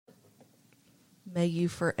May you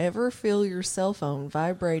forever feel your cell phone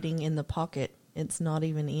vibrating in the pocket it's not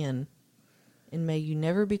even in. And may you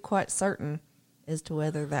never be quite certain as to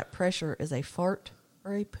whether that pressure is a fart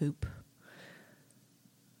or a poop.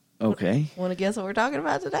 Okay. Want to guess what we're talking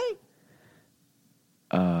about today?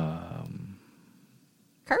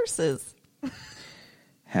 Curses.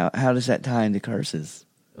 How does that tie into curses?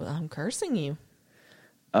 Well, I'm cursing you.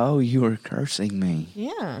 Oh, you are cursing me.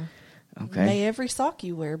 Yeah. Okay. May every sock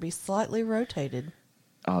you wear be slightly rotated.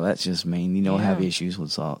 Oh, that's just mean. You don't have Yeah. issues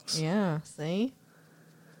with socks. Yeah, see?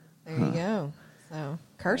 There you go. So,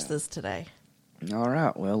 curses today. All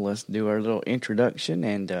right. Well, let's do our little introduction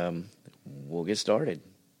and we'll get started.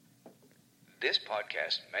 This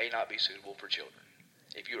podcast may not be suitable for children.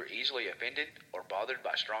 If you are easily offended or bothered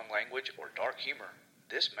by strong language or dark humor,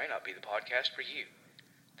 this may not be the podcast for you.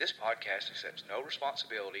 This podcast accepts no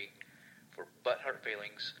responsibility for butthurt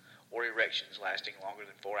feelings or erections lasting longer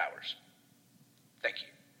than 4 hours. Thank you.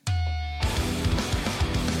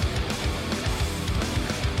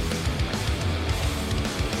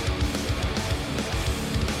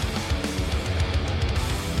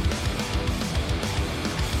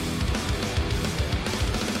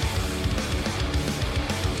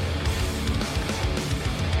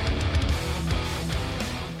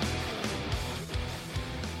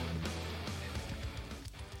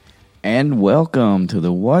 And welcome to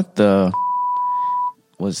the What the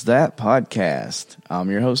Was That podcast. I'm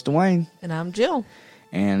your host, Dwayne. And I'm Jill.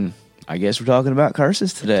 And I guess we're talking about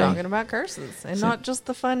curses today. Talking about curses. And not just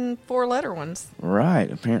the fun 4-letter ones.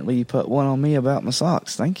 Right. Apparently you put one on me about my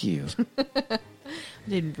socks. Thank you. I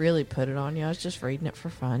didn't really put it on you. I was just reading it for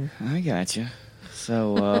fun. I got you.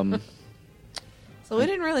 So, So we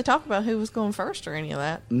didn't really talk about who was going first or any of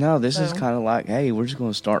that. no, this is So- kind of like, hey, we're just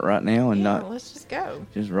going to start right now and Yeah, not let's just go.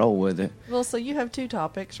 just roll with it. Well, so you have 2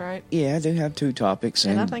 topics, right? Yeah, I do have 2 topics.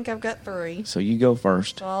 And I think I've got 3. So you go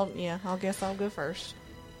first. So I'll guess I'll go first.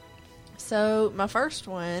 So my first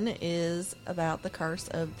one is about the curse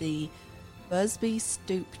of the Busby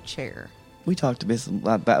stoop chair. We talked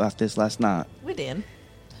about this last night. We did.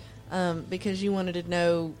 Because you wanted to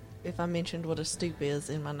know if I mentioned what a stoop is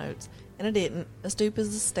in my notes. And I didn't. A stoop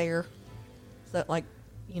is a stair. So like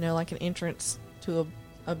an entrance to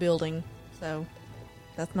a building. So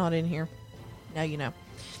that's not in here. Now you know.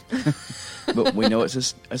 But we know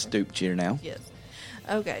it's a stoop chair now. Yes.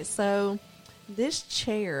 Okay, so this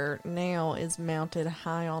chair now is mounted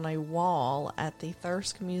high on a wall at the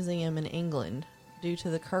Thirsk Museum in England due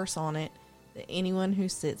to the curse on it that anyone who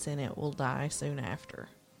sits in it will die soon after.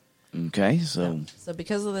 Okay, so So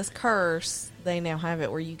because of this curse, they now have it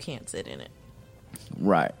where you can't sit in it.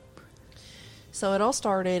 right. So it all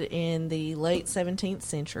started in the late 17th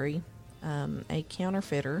century. A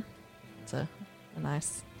counterfeiter. It's a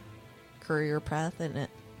nice career path, isn't it?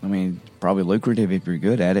 I mean, probably lucrative if you're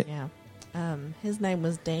good at it. Yeah. His name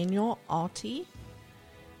was Daniel Auty.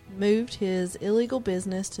 Moved his illegal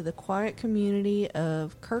business to the quiet community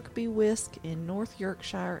of Kirkby Wiske in North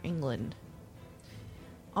Yorkshire, England.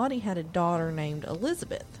 Auty had a daughter named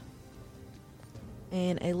Elizabeth.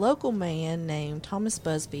 And a local man named Thomas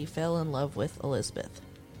Busby fell in love with Elizabeth.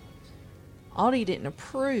 Auty didn't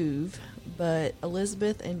approve, but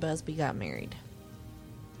Elizabeth and Busby got married.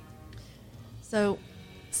 So,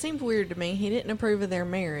 it seemed weird to me. He didn't approve of their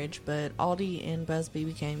marriage, but Auty and Busby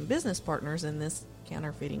became business partners in this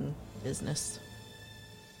counterfeiting business.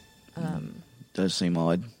 Does seem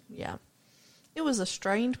odd. Yeah. It was a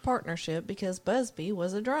strained partnership because Busby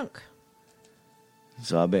was a drunk.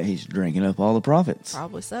 So I bet he's drinking up all the profits.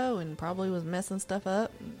 Probably so, and probably was messing stuff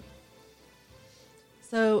up.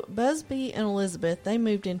 So, Busby and Elizabeth, they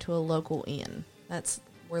moved into a local inn. That's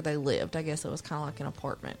where they lived. I guess it was kind of like an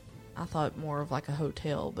apartment. I thought more of like a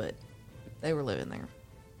hotel, but they were living there.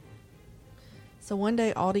 So one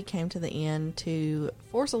day, Auty came to the inn to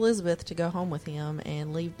force Elizabeth to go home with him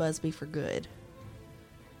and leave Busby for good.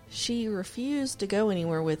 She refused to go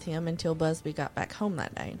anywhere with him until Busby got back home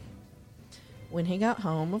that day. When he got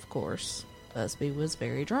home, of course, Busby was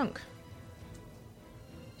very drunk.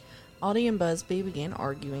 Auty and Busby began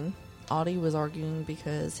arguing. Auty was arguing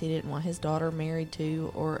because he didn't want his daughter married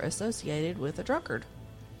to or associated with a drunkard.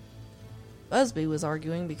 Busby was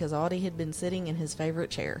arguing because Auty had been sitting in his favorite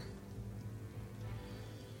chair.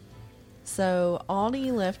 So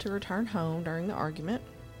Auty left to return home during the argument.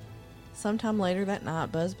 Sometime later that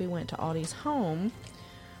night, Busby went to Auty's home,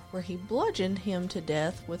 where he bludgeoned him to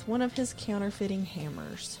death with one of his counterfeiting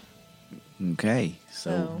hammers. Okay,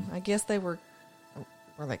 So I guess they were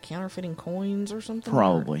they counterfeiting coins or something?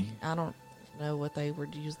 Probably. Or, I don't know what they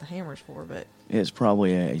would use the hammers for, but it's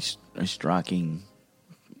probably a striking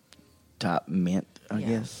type mint, I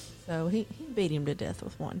guess. So he beat him to death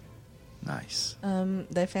with one. Nice.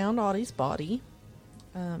 They found Audie's body,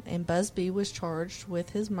 and Busby was charged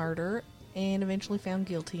with his murder and eventually found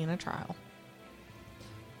guilty in a trial.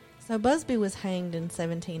 So Busby was hanged in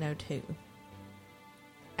 1702.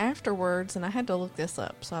 Afterwards, and I had to look this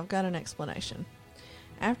up, so I've got an explanation.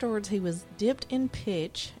 Afterwards, he was dipped in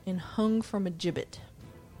pitch and hung from a gibbet.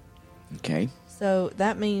 Okay. So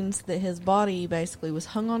that means that his body basically was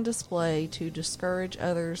hung on display to discourage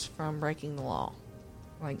others from breaking the law.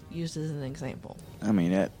 Like, used as an example. I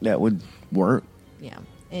mean, that would work. Yeah.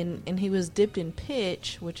 And he was dipped in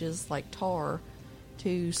pitch, which is like tar,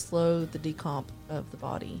 to slow the decomp of the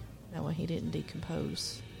body. That way he didn't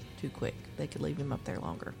decompose too quick. They could leave him up there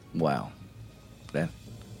longer. Wow. I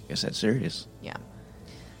guess that's serious. Yeah.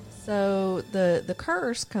 So the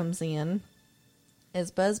curse comes in as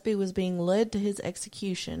Busby was being led to his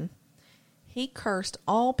execution. He cursed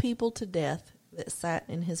all people to death that sat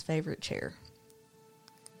in his favorite chair.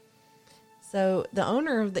 So the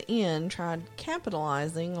owner of the inn tried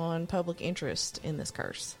capitalizing on public interest in this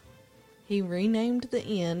curse. He renamed the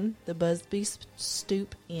inn the Busby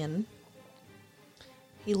Stoop Inn.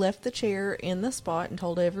 He left the chair in the spot and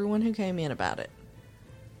told everyone who came in about it.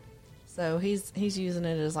 So he's using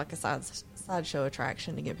it as like a sideshow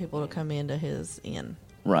attraction to get people to come into his inn.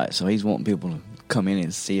 Right, so he's wanting people to come in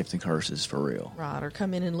and see if the curse is for real. Right, or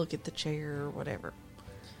come in and look at the chair or whatever.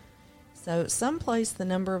 So some place the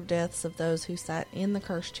number of deaths of those who sat in the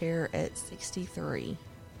cursed chair at 63.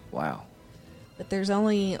 Wow. But there's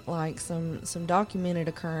only like some documented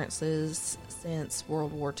occurrences since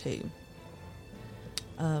World War II.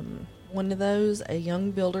 One of those, a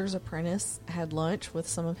young builder's apprentice, had lunch with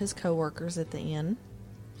some of his co-workers at the inn.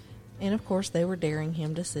 And of course they were daring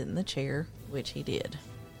him to sit in the chair, which he did.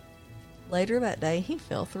 Later that day he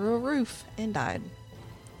fell through a roof and died.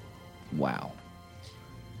 Wow.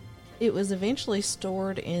 It was eventually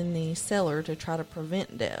stored in the cellar to try to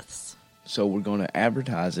prevent deaths. So we're going to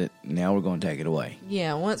advertise it. Now we're going to take it away.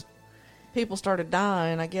 Yeah, once people started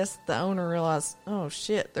dying, I guess the owner realized, oh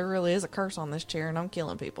shit, there really is a curse on this chair and I'm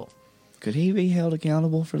killing people. Could he be held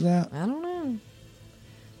accountable for that? I don't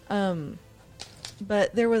know.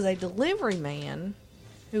 But there was a delivery man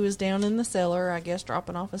who was down in the cellar, I guess,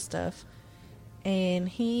 dropping off his stuff. And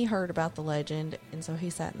he heard about the legend, and so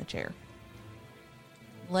he sat in the chair.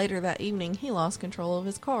 Later that evening, he lost control of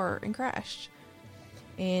his car and crashed.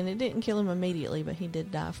 And it didn't kill him immediately, but he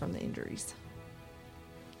did die from the injuries.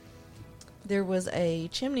 There was a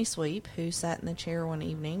chimney sweep who sat in the chair one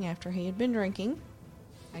evening after he had been drinking.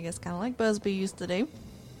 I guess kind of like Busby used to do.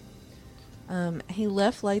 He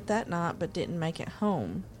left late that night but didn't make it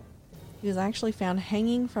home. He was actually found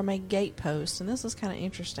hanging from a gatepost, and this was kind of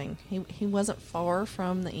interesting. He wasn't far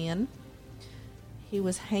from the inn. He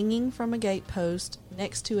was hanging from a gatepost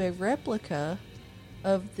next to a replica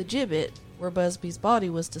of the gibbet where Busby's body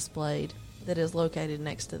was displayed that is located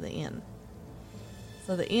next to the inn.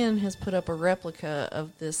 So the inn has put up a replica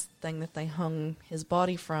of this thing that they hung his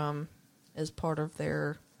body from as part of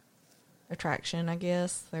their attraction, I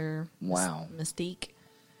guess, their Wow. mystique.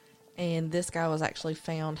 And this guy was actually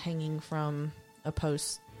found hanging from a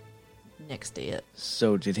post next to it.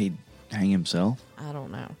 So did he hang himself? I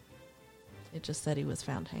don't know. It just said he was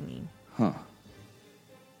found hanging. Huh.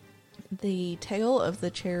 The tale of the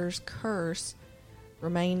chair's curse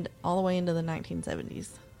remained all the way into the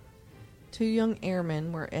 1970s. Two young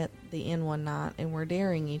airmen were at the inn one night and were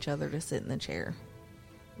daring each other to sit in the chair.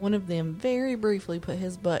 One of them very briefly put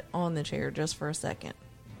his butt on the chair just for a second.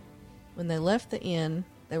 When they left the inn,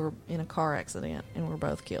 they were in a car accident and were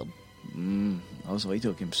both killed. Oh, so he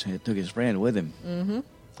took his friend with him. Mm-hmm.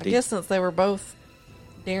 I guess since they were both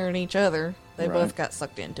daring each other, they Right. both got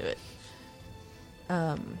sucked into it.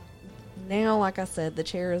 Now, like I said, the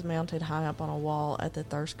chair is mounted high up on a wall at the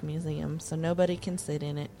Thirsk Museum, so nobody can sit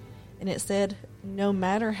in it. And it said, no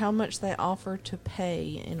matter how much they offer to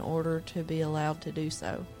pay in order to be allowed to do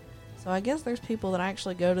so. So I guess there's people that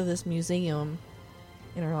actually go to this museum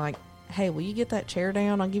and are like, hey, will you get that chair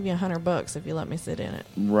down? I'll give you $100 if you let me sit in it.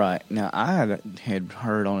 Right. Now, I had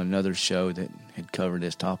heard on another show that had covered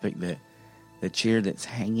this topic that the chair that's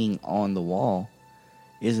hanging on the wall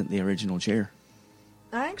isn't the original chair.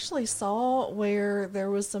 I actually saw where there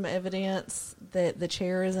was some evidence that the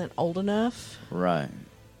chair isn't old enough Right.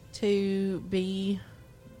 to be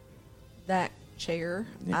that chair.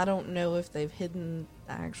 Yeah. I don't know if they've hidden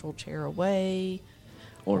the actual chair away.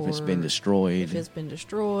 Or if it's been Or destroyed. If it's been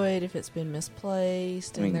destroyed, if it's been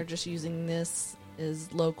misplaced, I mean- and they're just using this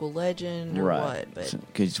as local legend or right. what. But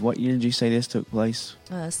Because what year did you say this took place?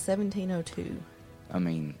 1702. I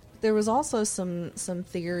mean, There was also some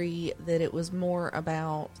theory that it was more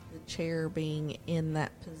about the chair being in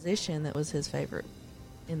that position that was his favorite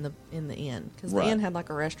in the inn, because the inn had like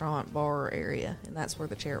a restaurant bar area, and that's where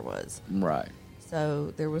the chair was. Right.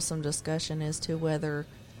 So there was some discussion as to whether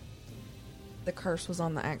the curse was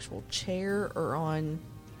on the actual chair or on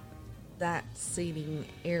that seating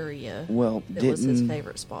area. Well, that was his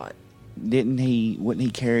favorite spot. Wasn't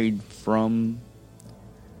he carried from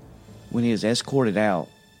when he was escorted out?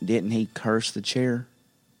 Didn't he curse the chair?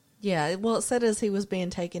 Yeah, well, it said as he was being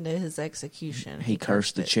taken to his execution, he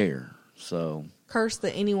cursed the chair. So cursed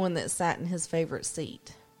anyone that sat in his favorite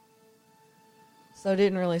seat. So it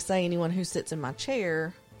didn't really say anyone who sits in my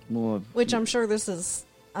chair. Well, which I'm sure this is.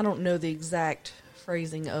 I don't know the exact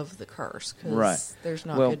phrasing of the curse because there's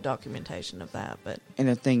not good documentation of that. But and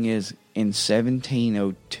the thing is, in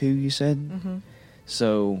 1702, you said. Mm-hmm.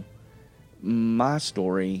 So my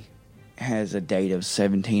story has a date of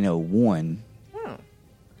 1701. So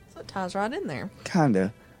it ties right in there.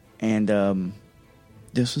 Kinda. And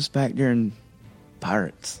this was back during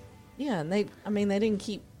pirates. Yeah, and they didn't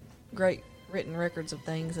keep great written records of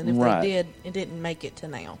things, and if they did, it didn't make it to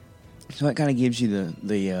now. So that kind of gives you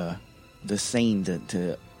the scene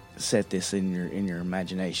to set this in your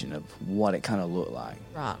imagination of what it kind of looked like.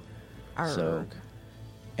 Right. So,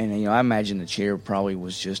 and I imagine the chair probably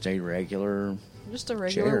was just a regular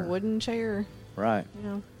chair. wooden chair. Right.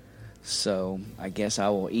 Yeah. So I guess I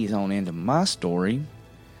will ease on into my story,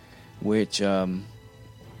 which the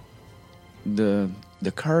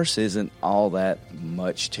curse isn't all that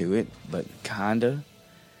much to it, but kinda.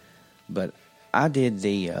 But I did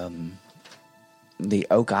the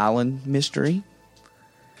Oak Island Mystery,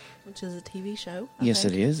 which is a TV show. Yes,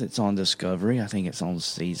 it is. It's on Discovery. I think it's on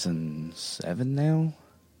season 7 now.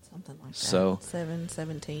 Something like that. So 7,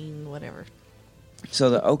 17, whatever. So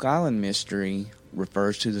the Oak Island Mystery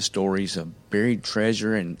refers to the stories of buried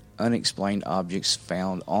treasure and unexplained objects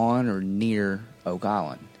found on or near Oak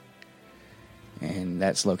Island. And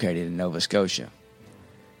that's located in Nova Scotia.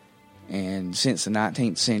 And since the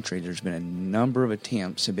 19th century, there's been a number of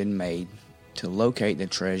attempts have been made to locate the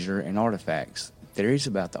treasure and artifacts. Theories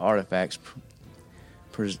about the artifacts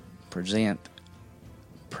present.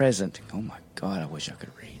 Oh my God, I wish I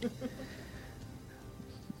could read.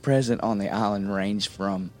 Present on the island range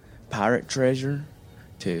from pirate treasure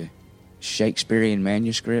to Shakespearean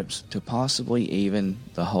manuscripts to possibly even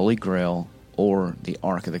the Holy Grail or the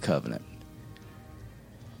Ark of the Covenant.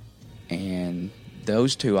 And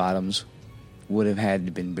those two items would have had to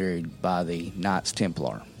have been buried by the Knights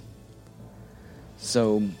Templar.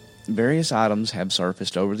 So various items have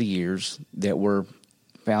surfaced over the years that were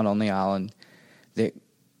found on the island that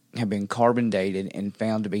have been carbon dated and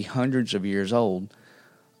found to be hundreds of years old.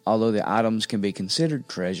 Although the items can be considered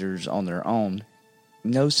treasures on their own,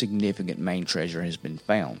 no significant main treasure has been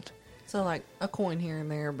found. So like a coin here and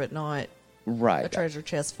there, but not a treasure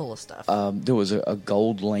chest full of stuff. There was a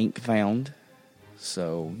gold link found.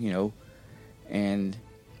 So, and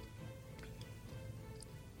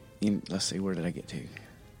let's see, where did I get to?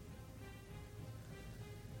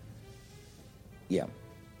 Yeah.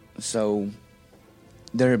 So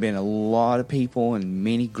there have been a lot of people and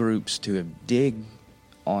many groups to have digged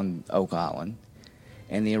on Oak Island,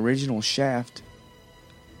 and the original shaft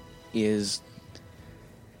is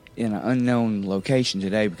in an unknown location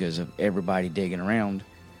today because of everybody digging around,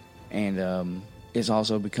 and it's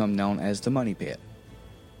also become known as the Money Pit.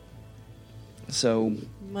 So,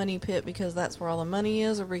 Money Pit because that's where all the money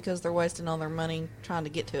is, or because they're wasting all their money trying to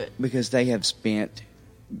get to it? Because they have spent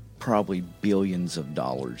probably billions of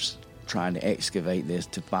dollars trying to excavate this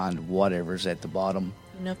to find whatever's at the bottom.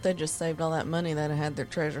 If they just saved all that money, they'd have had their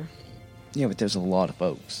treasure. Yeah, but there's a lot of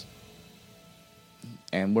folks.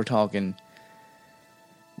 And we're talking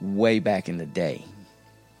way back in the day.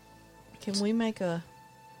 Can we make a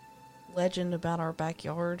legend about our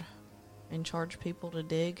backyard and charge people to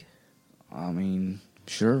dig? I mean,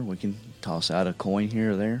 sure, we can toss out a coin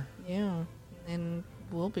here or there. Yeah, and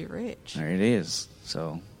we'll be rich. There it is.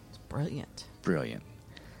 So it's brilliant. Brilliant.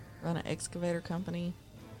 Run an excavator company.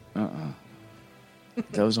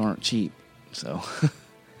 Those aren't cheap. So,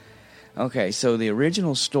 okay, so the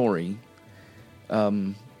original story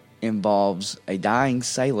involves a dying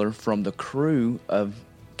sailor from the crew of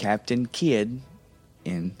Captain Kidd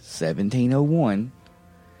in 1701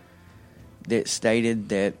 that stated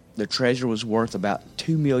that the treasure was worth about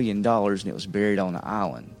 $2 million and it was buried on the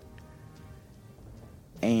island.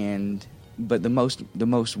 But the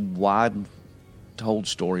most wide told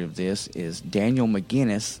story of this is Daniel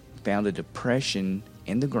McGinnis found a depression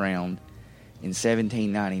in the ground in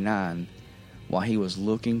 1799 while he was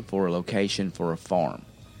looking for a location for a farm.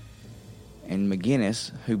 And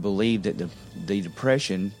McGinnis, who believed that the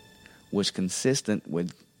depression was consistent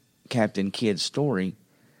with Captain Kidd's story,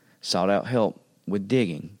 sought out help with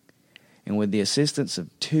digging. And with the assistance of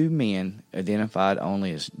two men identified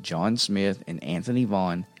only as John Smith and Anthony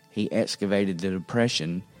Vaughn, he excavated the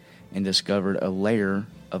depression and discovered a layer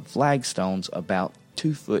of flagstones about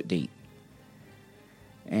 2 foot deep.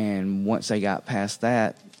 And once they got past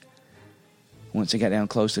that, once they got down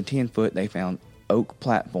close to 10 foot, they found oak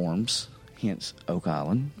platforms, hence Oak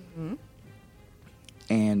Island. Mm-hmm.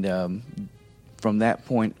 And from that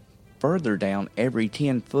point further down, every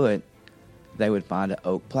 10 foot, they would find an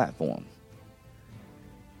oak platform.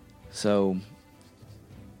 So,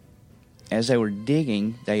 as they were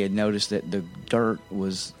digging, they had noticed that the dirt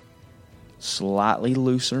was slightly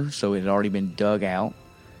looser, so it had already been dug out,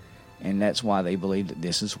 and that's why they believed that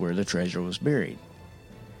this is where the treasure was buried.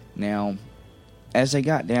 Now, as they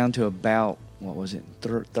got down to about,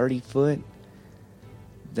 30 foot,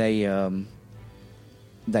 they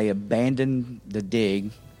abandoned the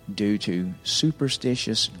dig due to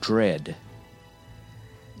superstitious dread.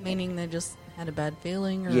 Meaning they just had a bad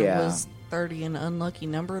feeling, or Yeah. was 30 an unlucky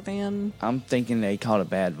number then? I'm thinking they caught a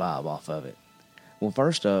bad vibe off of it. Well,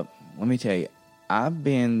 first up, let me tell you, I've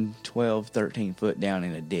been 12, 13 foot down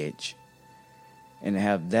in a ditch, and to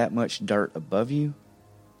have that much dirt above you,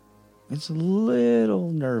 it's a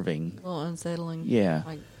little nerving. A little unsettling. Yeah.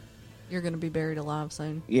 Like, you're going to be buried alive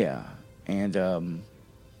soon. Yeah. And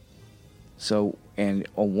and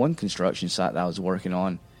on one construction site that I was working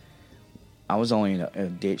on, I was only in a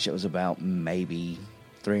ditch that was about maybe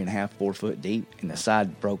 3.5, 4 foot deep, and the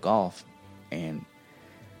side broke off, and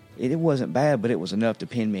it wasn't bad, but it was enough to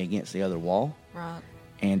pin me against the other wall. Right.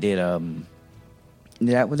 And it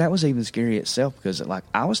that was even scary itself, because like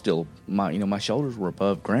I was still my shoulders were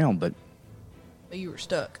above ground, but you were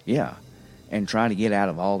stuck. yeah, and trying to get out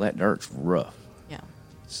of all that dirt's rough. Yeah.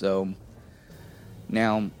 So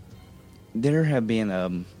now there have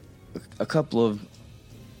been a couple of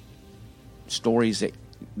stories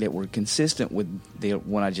that were consistent with the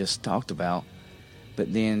one I just talked about,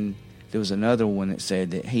 but then there was another one that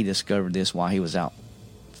said that he discovered this while he was out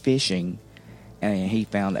fishing, and he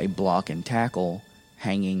found a block and tackle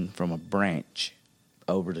hanging from a branch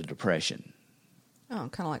over the depression. Oh,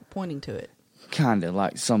 kind of like pointing to it. Kind of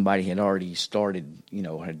like somebody had already started,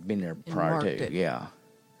 had been there prior marked to. it. Yeah.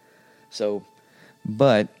 So,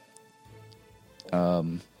 but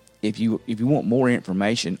if you want more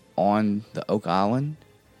information on the Oak Island,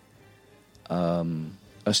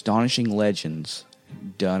 Astonishing Legends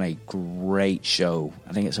done a great show.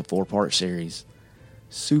 I think it's a 4-part series.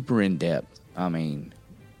 Super in depth. I mean,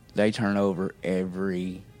 they turn over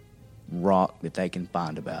every rock that they can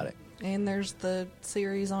find about it. And there's the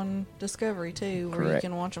series on Discovery, too, where Correct. you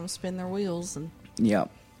can watch them spin their wheels. And Yeah.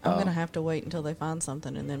 I'm going to have to wait until they find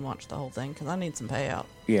something and then watch the whole thing, because I need some payout.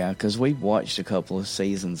 Yeah, because we watched a couple of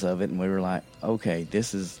seasons of it, and we were like, okay,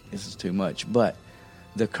 this is too much. But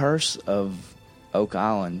the curse of Oak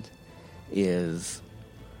Island is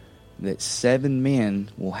that 7 men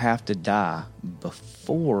will have to die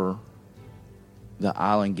before the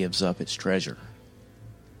island gives up its treasure.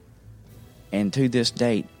 And to this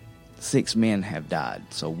date, 6 men have died.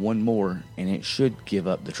 So 1 more, and it should give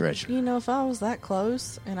up the treasure. You know, if I was that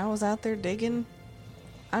close and I was out there digging,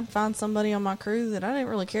 I'd find somebody on my crew that I didn't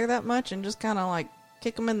really care that much and just kind of like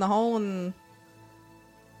kick them in the hole and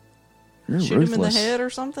You're shoot ruthless. them in the head or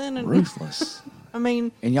something. And Ruthless. I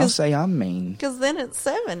mean, And y'all say I'm mean. because then it's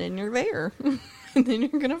 7 and you're there, and then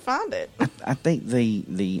you're gonna find it. I think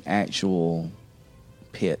the actual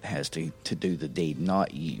pit has to do the deed,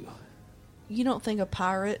 not you. You don't think a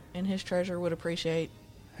pirate and his treasure would appreciate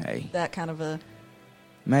Hey, that kind of a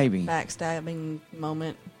maybe. backstabbing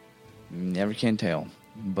moment? Never can tell.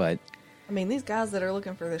 But, I mean, these guys that are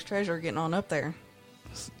looking for this treasure are getting on up there,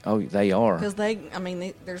 oh, they are. because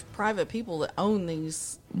there's private people that own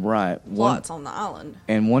these Right. plots on the island.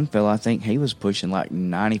 And one fella, I think he was pushing like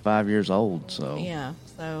 95 years old. So Yeah,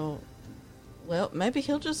 so, well, maybe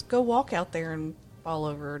he'll just go walk out there and fall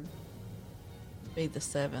over and be the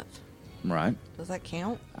 7th. Right. Does that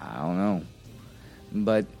count? I don't know.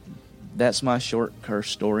 But that's my short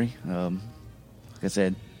curse story. Like I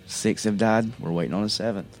said, 6 have died. We're waiting on a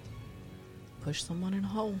 7th. Push someone in a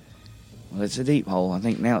hole. Well, it's a deep hole. I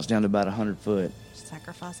think now it's down to about 100 foot.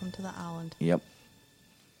 Sacrifice them to the island. Yep.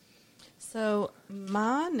 So,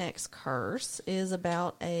 my next curse is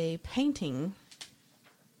about a painting.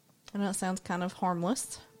 I know it sounds kind of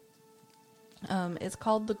harmless. It's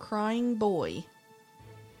called The Crying Boy.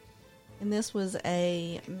 And this was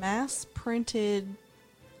a mass-printed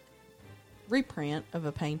reprint of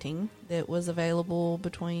a painting that was available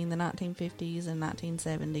between the 1950s and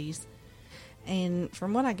 1970s. And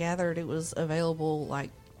from what I gathered, it was available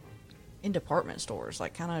like in department stores,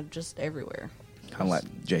 like kind of just everywhere. Kind of like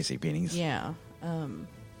JCPenney's. Yeah.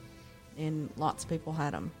 And lots of people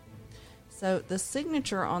had them. So the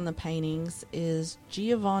signature on the paintings is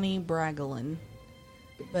Giovanni Bragolin,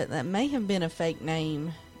 but that may have been a fake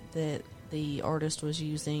name that the artist was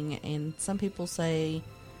using, and some people say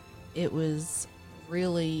it was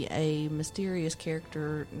really a mysterious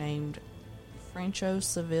character named Franco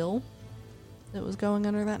Seville that was going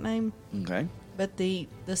under that name. Okay. But the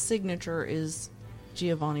signature is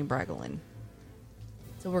Giovanni Bragolin.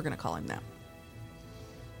 So we're going to call him that.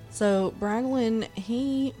 So Bragolin,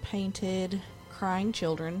 he painted crying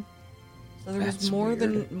children. So there was That's more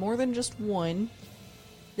weird. than just one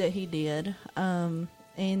that he did.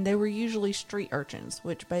 And they were usually street urchins,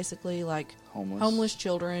 which basically like homeless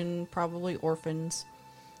children, probably orphans,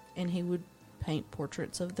 and he would paint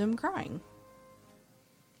portraits of them crying.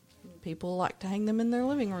 People like to hang them in their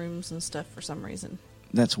living rooms and stuff for some reason.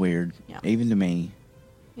 That's weird. Yeah. Even to me.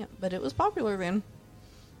 Yeah, but it was popular then.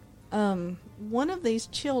 One of these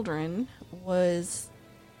children was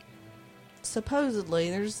supposedly,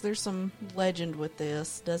 there's some legend with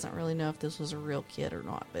this. Doesn't really know if this was a real kid or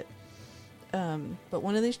not, but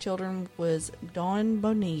one of these children was Don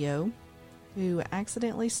Bonillo, who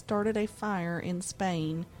accidentally started a fire in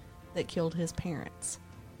Spain that killed his parents.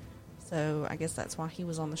 So I guess that's why he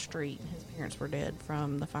was on the street. His parents were dead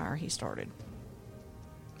from the fire he started.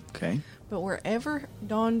 Okay. But wherever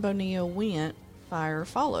Don Bonillo went, fire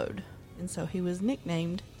followed. And so he was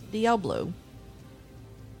nicknamed Diablo.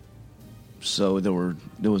 So there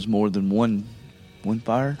was more than one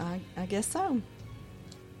fire? I guess so.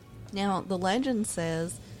 Now, the legend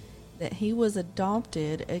says that he was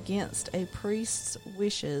adopted against a priest's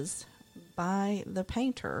wishes by the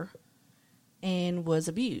painter and was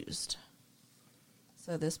abused.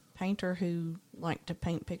 So this painter who liked to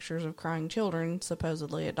paint pictures of crying children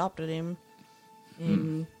supposedly adopted him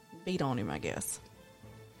and beat on him, I guess.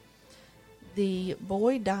 The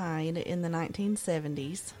boy died in the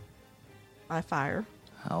 1970s by fire.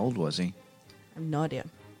 How old was he? I have no idea.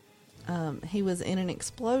 He was in an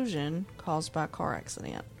explosion caused by a car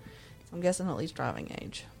accident. So I'm guessing at least driving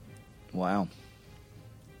age. Wow.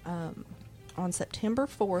 On September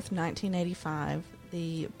 4th, 1985,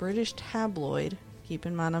 the British tabloid, keep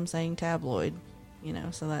in mind I'm saying tabloid,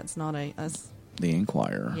 so that's not that's The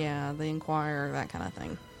Inquirer. yeah, the Inquirer, that kind of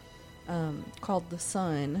thing, called The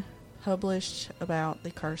Sun, published about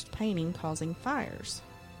the cursed painting causing fires.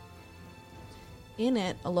 In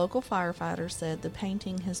it, a local firefighter said the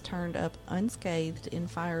painting has turned up unscathed in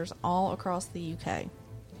fires all across the UK,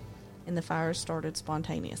 and the fires started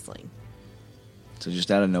spontaneously. So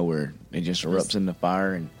just out of nowhere, it just erupts into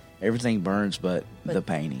fire and everything burns but the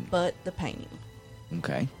painting. But the painting.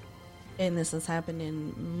 Okay. And this has happened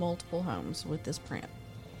in multiple homes with this print.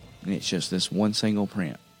 And it's just this one single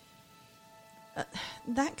print.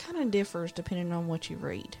 That kind of differs depending on what you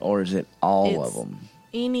read. Or is it all of them?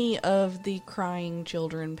 Any of the crying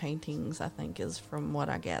children paintings, I think, is from what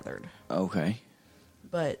I gathered. Okay.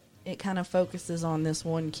 But it kind of focuses on this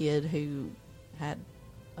one kid who had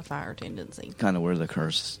a fire tendency. Kind of where the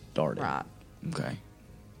curse started. Right. Okay.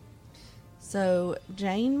 So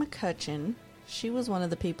Jane McCutcheon, she was one of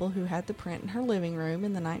the people who had the print in her living room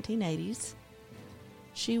in the 1980s.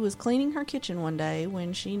 She was cleaning her kitchen one day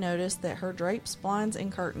when she noticed that her drapes, blinds,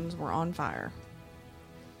 and curtains were on fire.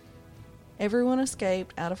 Everyone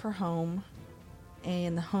escaped out of her home,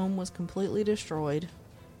 and the home was completely destroyed,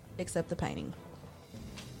 except the painting.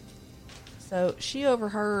 So she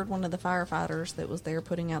overheard one of the firefighters that was there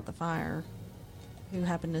putting out the fire, who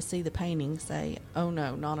happened to see the painting, say, "Oh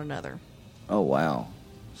no, not another." Oh, wow.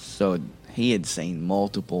 So he had seen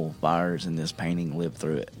multiple fires and this painting lived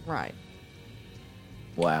through it. Right.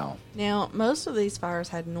 Wow. Now, most of these fires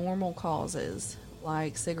had normal causes,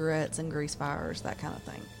 like cigarettes and grease fires, that kind of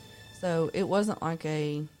thing. So it wasn't like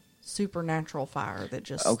a supernatural fire that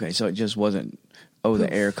just... Okay, so it just wasn't,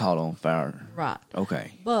 the air caught on fire. Right.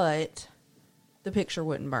 Okay. But the picture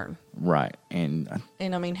wouldn't burn. Right. And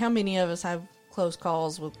I mean, how many of us have close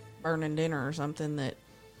calls with burning dinner or something that,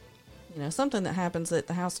 something that happens that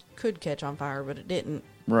the house could catch on fire, but it didn't.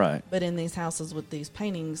 right. But in these houses with these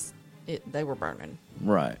paintings, they were burning.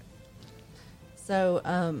 Right. So,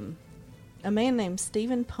 a man named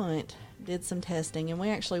Stephen Punt did some testing, and we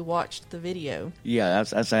actually watched the video. Yeah,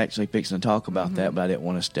 that's actually fixing to talk about that, but I didn't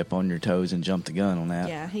want to step on your toes and jump the gun on that.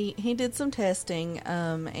 Yeah, he did some testing,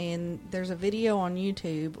 and there's a video on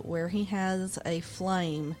YouTube where he has a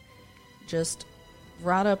flame just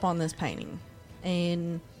right up on this painting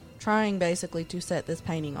and trying basically to set this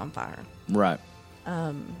painting on fire. Right.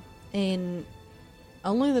 And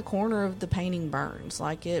only the corner of the painting burns.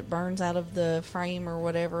 Like, it burns out of the frame or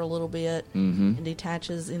whatever a little bit and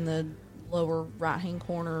detaches in the lower right-hand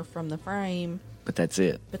corner from the frame. But that's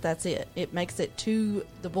it. But that's it. It makes it to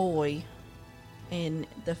the boy, and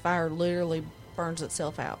the fire literally burns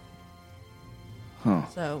itself out. Huh.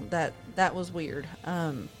 So that was weird.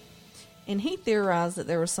 And he theorized that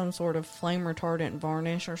there was some sort of flame retardant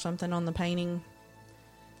varnish or something on the painting.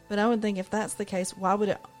 But I would think if that's the case, why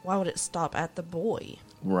would it stop at the boy?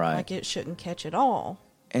 Right. Like, it shouldn't catch at all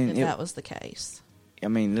if that was the case. I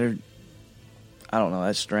mean, I don't know,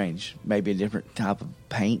 that's strange. Maybe a different type of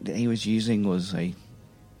paint that he was using was a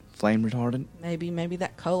flame retardant? Maybe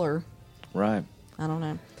that color. Right. I don't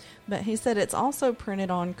know. But he said it's also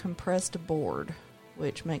printed on compressed board,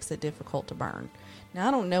 which makes it difficult to burn. Now,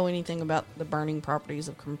 I don't know anything about the burning properties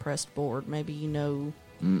of compressed board. Maybe you know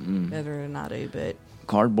better than I do, but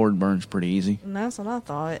Cardboard burns pretty easy. and that's what I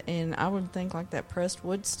thought. And I would think like that pressed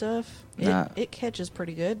wood stuff, it catches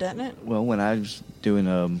pretty good, doesn't it? Well, when I was doing,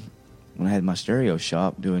 when I had my stereo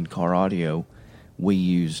shop doing car audio, we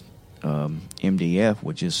used MDF,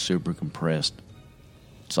 which is super compressed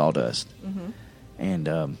sawdust.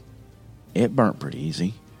 And it burnt pretty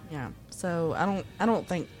easy. Yeah. So I don't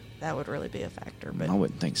think that would really be a factor. But I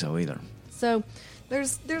wouldn't think so either. So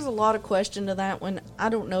there's a lot of question to that one. I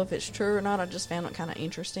don't know if it's true or not. I just found it kind of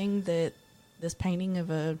interesting that this painting of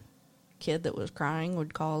a kid that was crying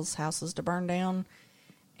would cause houses to burn down,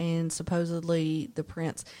 and supposedly the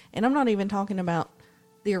prints. And I'm not even talking about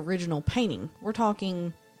the original painting. We're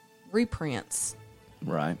talking reprints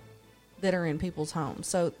Right. that are in people's homes.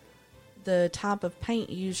 So the type of paint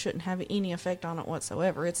used shouldn't have any effect on it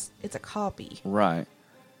whatsoever. It's a copy. Right.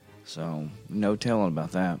 So, no telling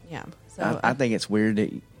about that. Yeah. So I think it's weird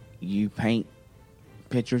that you paint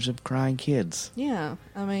pictures of crying kids. Yeah,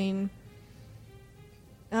 I mean,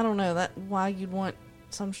 I don't know why you'd want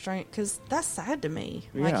some strange, because that's sad to me.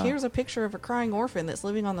 Like, Yeah. here's a picture of a crying orphan that's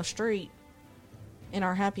living on the street in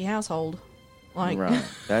our happy household. Like, Right.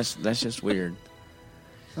 That's just weird.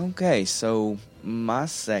 Okay, so my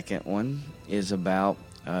second one is about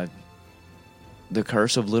the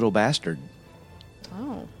curse of Little Bastard.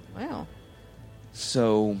 oh, wow.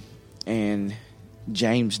 So, and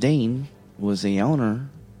James Dean was the owner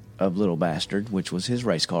of Little Bastard, which was his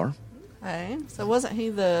race car. Okay, so wasn't he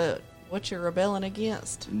the what you're rebelling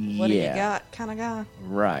against? What do you Yeah. got kind of guy?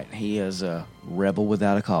 Right. He is a rebel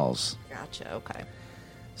without a cause. Gotcha, okay.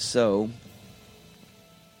 So,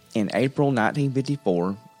 in April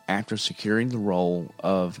 1954, after securing the role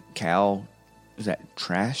of Cal, is that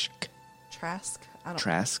Trask? Trask? I don't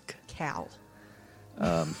Trask? Cal.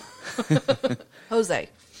 Jose.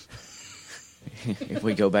 If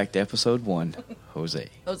we go back to episode 1, Jose.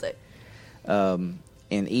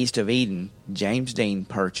 In East of Eden, James Dean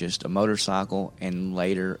purchased a motorcycle and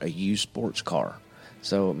later a used sports car.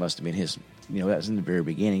 So it must have been his, that was in the very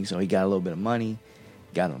beginning. So he got a little bit of money,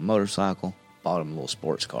 got him a motorcycle, bought him a little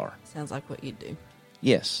sports car. Sounds like what you'd do.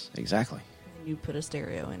 Yes, exactly. And you put a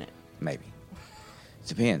stereo in it. Maybe.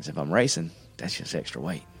 Depends. If I'm racing, that's just extra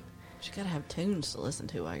weight. But you gotta have tunes to listen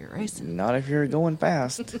to while you're racing. Not if you're going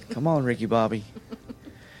fast. Come on, Ricky Bobby.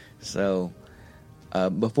 So,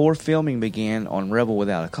 before filming began on Rebel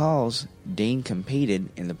Without a Cause, Dean competed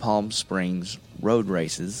in the Palm Springs road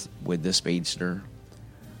races with the Speedster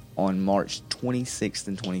on March 26th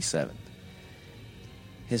and 27th.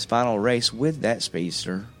 His final race with that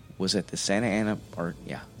Speedster was at the Santa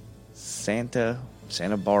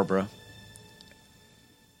Barbara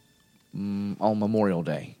on Memorial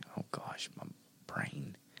Day. Oh gosh, my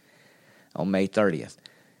brain. On May 30th,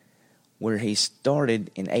 where he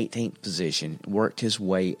started in 18th position, worked his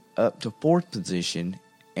way up to 4th position,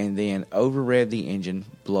 and then overread the engine,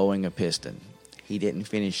 blowing a piston. He didn't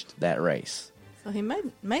finish that race. So he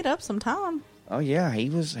made up some time. Oh yeah, he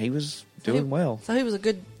was doing well. So he was a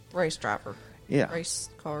good race driver. Yeah. Race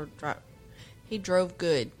car driver. He drove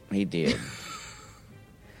good. He did.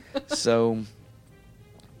 So,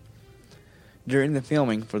 during the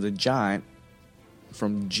filming for The Giant,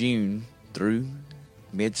 from June through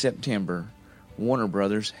mid-September, Warner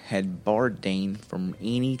Brothers had barred Dean from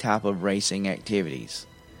any type of racing activities.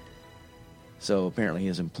 So apparently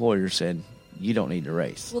his employer said, you don't need to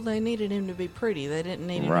race. Well, they needed him to be pretty. They didn't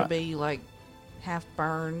need him to Right. be like half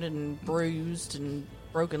burned and bruised and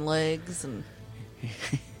broken legs, and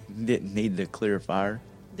Didn't need the clear fire.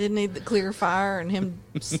 didn't need the clear fire and him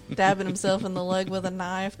stabbing himself in the leg with a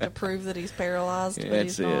knife to prove that he's paralyzed, but That's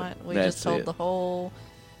he's it. not. We That's just told it. the whole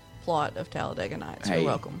plot of Talladega Nights. Hey, You're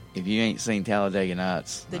welcome. If you ain't seen Talladega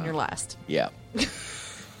Nights, Then you're last. Yeah,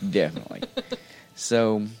 definitely.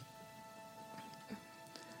 So,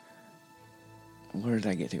 where did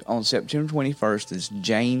I get to? On September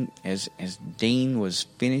 21st, as Dean was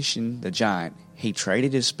finishing the Giant, he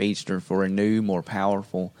traded his Speedster for a new, more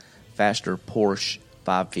powerful, faster Porsche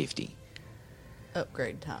 550.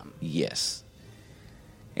 Upgrade time. Yes.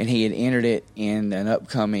 And he had entered it in an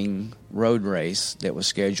upcoming road race that was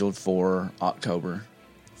scheduled for October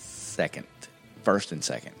 2nd, 1st and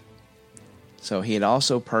 2nd. So he had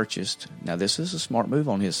also purchased, now this is a smart move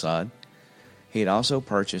on his side, he had also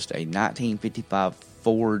purchased a 1955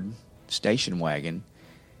 Ford station wagon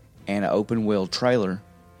and an open-wheel trailer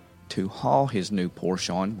to haul his new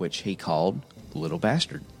Porsche on, which he called Little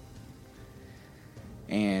Bastard.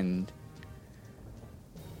 And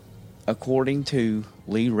according to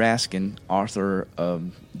Lee Raskin, author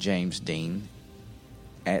of James Dean,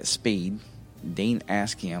 at Speed, Dean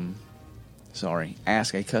asked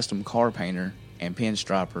a custom car painter and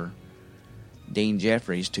pinstriper, Dean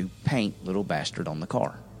Jeffries, to paint Little Bastard on the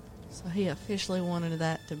car. So he officially wanted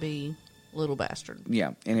that to be Little Bastard.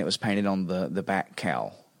 Yeah, and it was painted on the back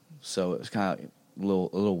cowl. So it was kind of a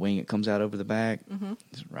little wing that comes out over the back. Mm-hmm.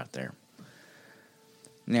 It's right there.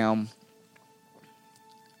 Now,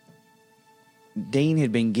 Dean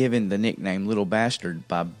had been given the nickname Little Bastard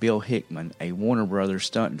by Bill Hickman, a Warner Brothers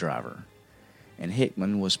stunt driver. And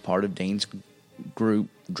Hickman was part of Dean's group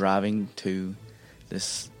driving to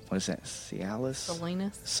this, what is that,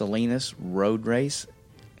 Salinas road race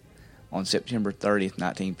on September 30th,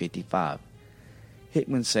 1955.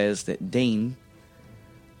 Hickman says that Dean,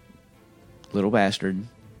 Little Bastard,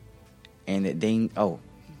 and that Dean, oh,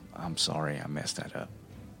 I'm sorry, I messed that up.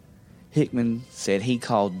 Hickman said he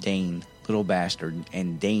called Dean Little Bastard,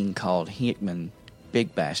 and Dean called Hickman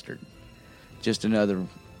Big Bastard. Just another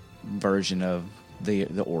version of the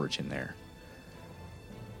origin there.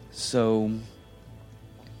 So,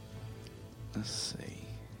 let's see.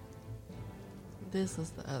 This is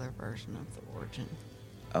the other version of the origin.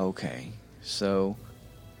 Okay, so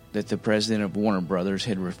that the president of Warner Brothers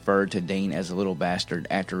had referred to Dean as a Little Bastard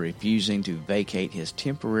after refusing to vacate his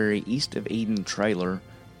temporary East of Eden trailer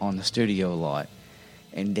on the studio lot.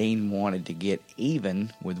 And Dean wanted to get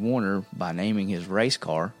even with Warner by naming his race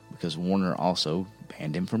car, because Warner also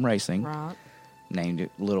banned him from racing, Right. named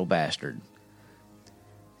it Little Bastard,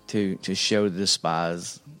 to show to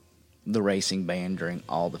despise the racing ban during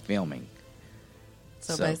all the filming.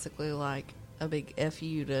 So basically like a big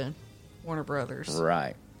F.U. to Warner Brothers.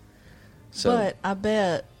 Right. So, but I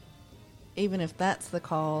bet, even if that's the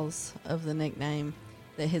cause of the nickname,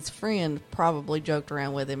 that his friend probably joked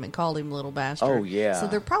around with him and called him Little Bastard. Oh, yeah. So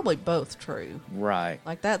they're probably both true. right.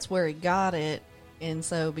 Like, that's where he got it. And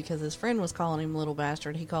so, because his friend was calling him Little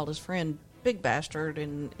Bastard, he called his friend Big Bastard,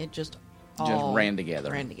 and it just all ran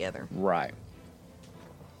together. Right.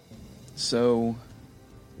 So,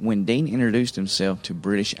 when Dean introduced himself to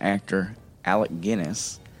British actor Alec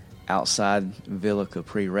Guinness outside Villa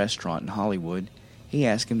Capri restaurant in Hollywood, he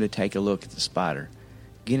asked him to take a look at the Spider.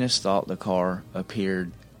 Guinness thought the car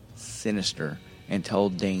appeared sinister and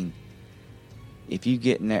told Dean, "If you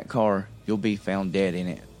get in that car, you'll be found dead in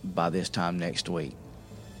it by this time next week."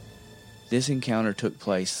 This encounter took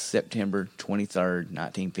place September 23rd,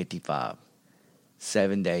 1955,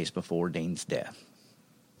 7 days before Dean's death.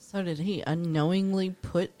 So did he unknowingly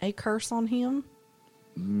put a curse on him?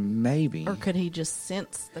 Maybe. Or could he just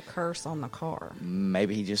sense the curse on the car?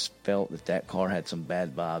 Maybe he just felt that car had some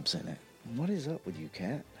bad vibes in it. What is up with you,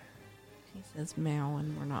 cat? He says meow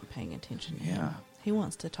and we're not paying attention to him. Yeah. He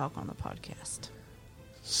wants to talk on the podcast.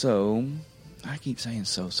 So, I keep saying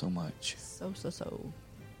so much. So.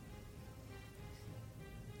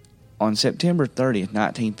 On September 30th,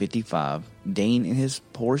 1955, Dean and his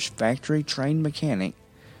Porsche factory-trained mechanic,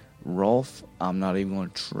 Rolf, I'm not even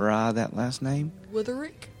going to try that last name.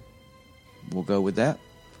 Witherick? We'll go with that.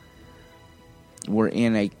 Were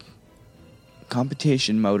in a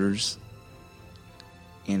competition motors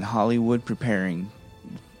in Hollywood preparing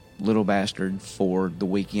Little Bastard for the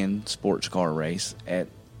weekend sports car race at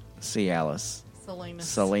Cialis.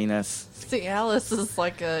 Salinas. Cialis is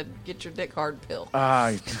like a get your dick hard pill.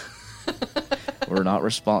 We're not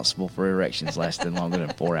responsible for erections lasting longer than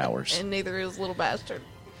 4 hours. And neither is Little Bastard.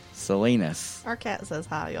 Salinas. Our cat says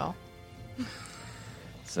hi, y'all.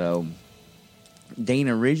 So, Dean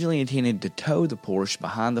originally intended to tow the Porsche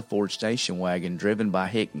behind the Ford station wagon driven by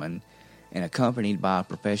Hickman and accompanied by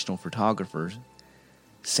professional photographer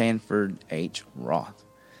Sanford H. Roth,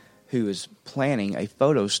 who is planning a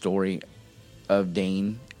photo story of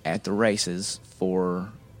Dean at the races for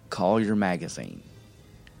Collier magazine.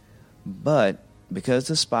 But because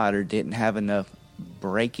the Spider didn't have enough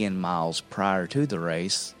break-in miles prior to the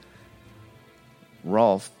race,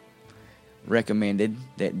 Rolfe recommended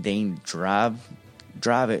that Dean drive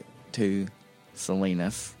it to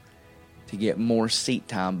Salinas to get more seat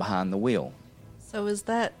time behind the wheel. So is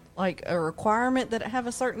that like a requirement that it have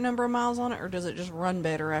a certain number of miles on it, or does it just run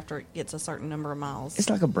better after it gets a certain number of miles? It's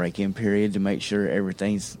like a break-in period to make sure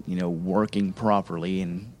everything's, working properly.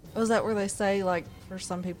 And Oh, is that where they say, like, for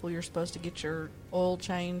some people you're supposed to get your oil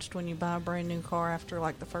changed when you buy a brand new car after,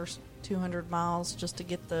 like, the first 200 miles just to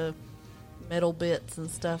get the metal bits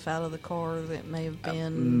and stuff out of the car that may have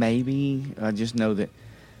been... Maybe. I just know that,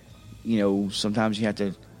 sometimes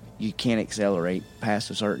you can't accelerate past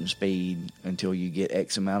a certain speed until you get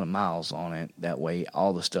X amount of miles on it. That way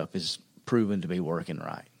all the stuff is proven to be working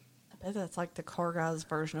right. I bet that's like the car guy's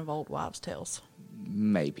version of old wives' tales.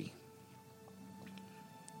 Maybe.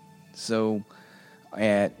 So,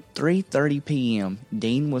 at 3:30 p.m.,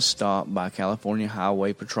 Dean was stopped by California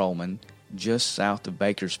Highway patrolmen just south of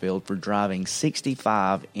Bakersfield for driving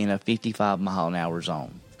 65 in a 55-mile-an-hour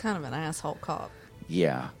zone. It's kind of an asshole cop.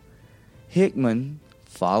 Yeah. Hickman,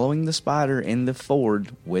 following the Spider in the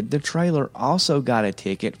Ford with the trailer, also got a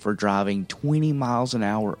ticket for driving 20 miles an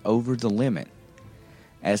hour over the limit,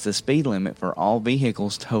 as the speed limit for all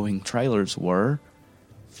vehicles towing trailers were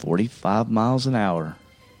 45 miles an hour.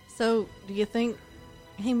 So, do you think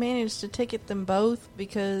he managed to ticket them both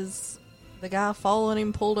because the guy following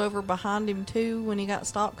him pulled over behind him too when he got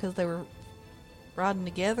stopped because they were riding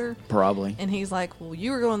together? Probably. And he's like, well,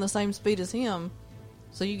 you were going the same speed as him,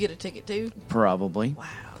 so you get a ticket too? Probably. Wow,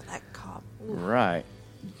 that cop. Ooh. Right.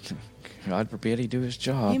 God forbid he do his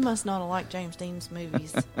job. He must not have liked James Dean's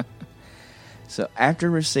movies. So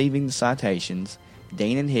after receiving the citations,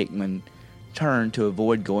 Dean and Hickman turned to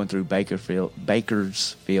avoid going through Bakersfield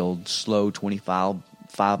slow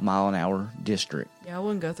 25-mile-an-hour district. Yeah, I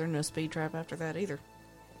wouldn't go through no speed trap after that either.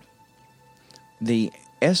 The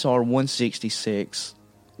SR-166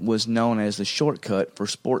 was known as the shortcut for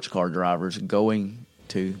sports car drivers going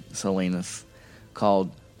to Salinas,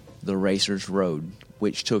 called the Racers Road,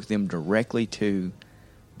 which took them directly to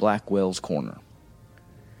Blackwell's Corner.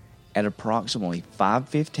 At approximately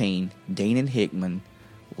 5:15, Dean and Hickman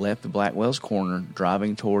left the Blackwell's Corner,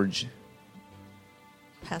 driving towards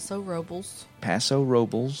Paso Robles.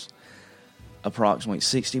 Approximately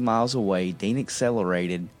 60 miles away. Dean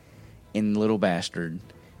accelerated in Little Bastard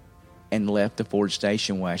and left the Ford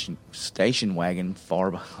station wagon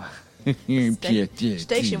far behind.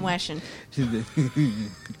 Station wagon.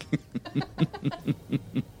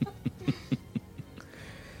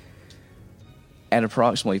 At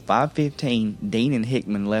approximately 5:15, Dean and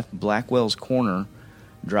Hickman left Blackwell's Corner,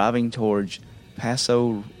 driving towards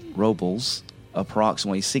Paso Robles,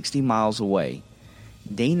 approximately 60 miles away.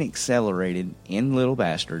 Dean accelerated in Little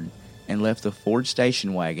Bastard and left the Ford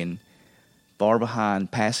station wagon far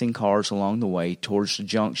behind, passing cars along the way towards the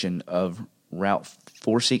junction of Route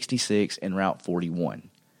 466 and Route 41.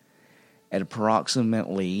 At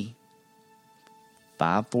approximately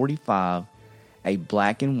 5:45, a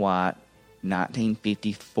black and white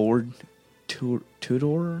 1950 Ford Tudor?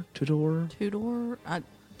 Tudor? Tudor. I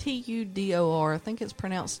think it's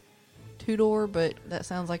pronounced Tudor, but that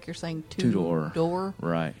sounds like you're saying Tudor.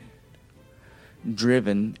 Right.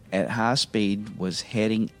 Driven at high speed, was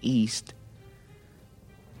heading east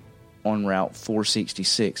on Route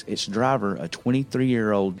 466. Its driver, a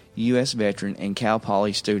 23-year-old U.S. veteran and Cal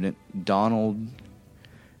Poly student, Donald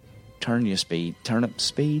Turnipseed.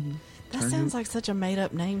 That sounds like such a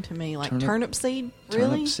made-up name to me. Like Turnipseed? Turnipseed?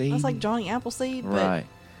 Really? That's like Johnny Appleseed, but right.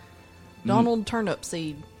 Donald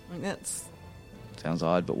Turnipseed. Like that's... Sounds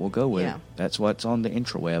odd, but we'll go with it. That's what's on the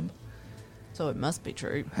intraweb. So it must be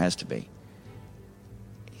true. Has to be.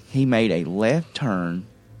 He made a left turn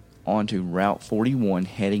onto Route 41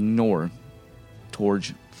 heading north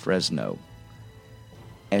towards Fresno.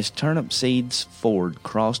 As Turnipseed's Ford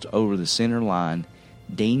crossed over the center line,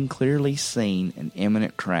 Dean clearly seen an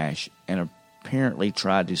imminent crash and apparently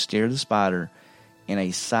tried to steer the Spider in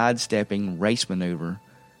a sidestepping race maneuver,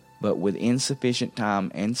 but with insufficient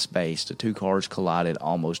time and space, the two cars collided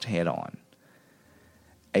almost head-on.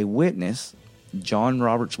 A witness, John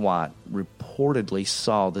Roberts White, reportedly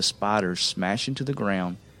saw the Spider smash into the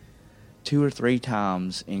ground 2 or 3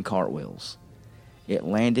 times in cartwheels. It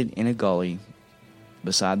landed in a gully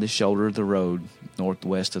beside the shoulder of the road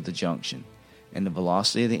northwest of the junction, and the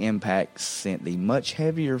velocity of the impact sent the much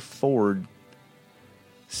heavier Ford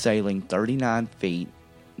sailing 39 feet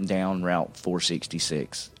down Route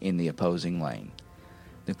 466 in the opposing lane.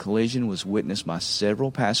 The collision was witnessed by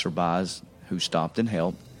several passerbys who stopped and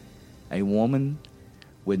helped. A woman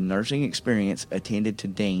with nursing experience, attended to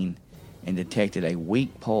Dean and detected a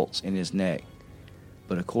weak pulse in his neck.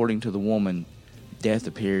 But according to the woman, death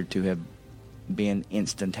appeared to have been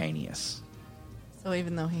instantaneous. So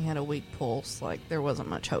even though he had a weak pulse, there wasn't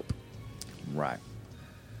much hope. Right.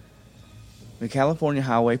 The California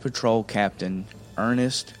Highway Patrol Captain,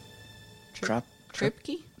 Ernest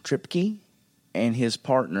Tripke, and his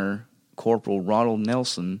partner, Corporal Ronald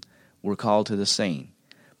Nelson, were called to the scene.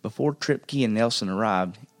 Before Tripke and Nelson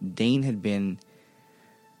arrived, Dean had been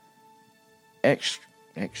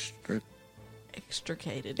extricated.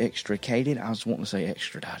 I was wanting to say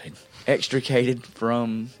extradited. Extricated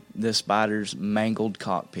from the Spider's mangled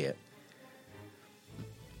cockpit.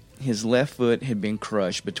 His left foot had been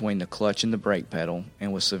crushed between the clutch and the brake pedal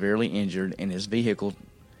and was severely injured, and his vehicle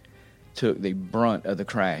took the brunt of the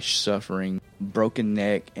crash, suffering broken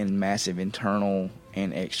neck and massive internal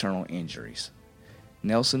and external injuries.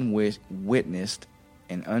 Nelson witnessed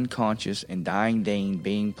an unconscious and dying Dean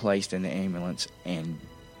being placed in the ambulance, and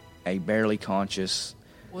a barely conscious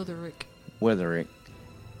Wetherick,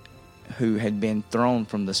 who had been thrown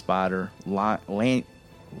from the Spider, lying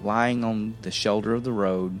on the shoulder of the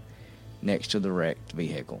road next to the wrecked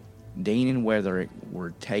vehicle. Dean and Wetherick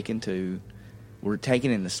were taken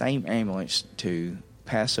in the same ambulance to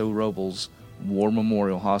Paso Robles War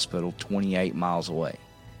Memorial Hospital, 28 miles away.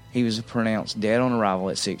 He was pronounced dead on arrival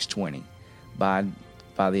at 6:20 by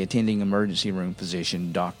the attending emergency room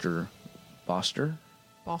physician, Dr. Bossert.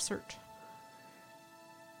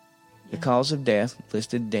 The cause of death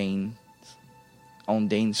listed on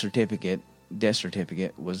Dean's death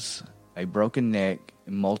certificate was a broken neck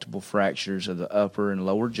and multiple fractures of the upper and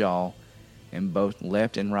lower jaw, and both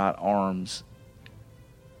left and right arms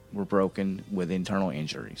were broken with internal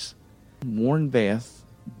injuries. Warren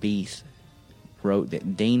Beath wrote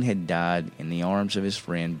that Dean had died in the arms of his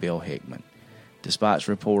friend Bill Hickman. Despite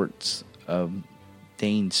reports of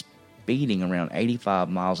Dean speeding around 85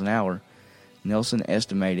 miles an hour, Nelson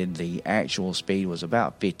estimated the actual speed was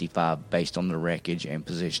about 55 based on the wreckage and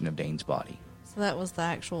position of Dean's body. So that was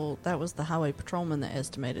the highway patrolman that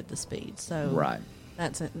estimated the speed. So right.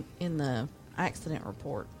 That's in the accident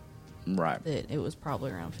report. Right. That it was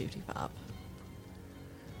probably around 55.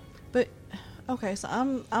 But okay, so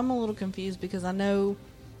I'm a little confused because I know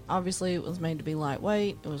obviously it was made to be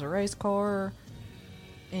lightweight. It was a race car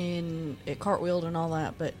and it cartwheeled and all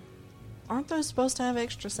that, but aren't those supposed to have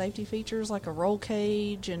extra safety features like a roll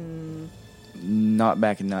cage and... Not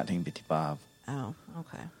back in 1955. Oh,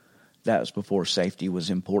 okay. That was before safety was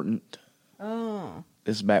important. Oh.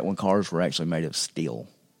 This is back when cars were actually made of steel.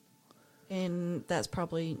 And that's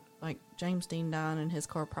probably, James Dean dying in his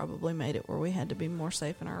car probably made it where we had to be more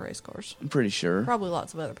safe in our race cars. I'm pretty sure. Probably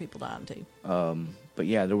lots of other people dying, too. But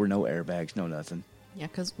yeah, there were no airbags, no nothing. Yeah,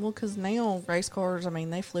 because now race cars,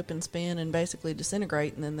 they flip and spin and basically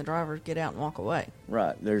disintegrate, and then the drivers get out and walk away.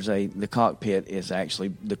 Right. The cockpit is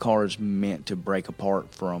actually, the car is meant to break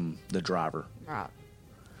apart from the driver. Right.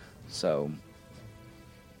 So...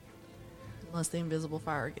 Unless the invisible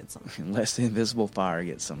fire gets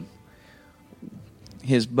them.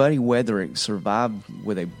 His buddy Wetherick survived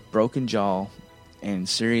with a broken jaw and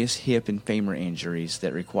serious hip and femur injuries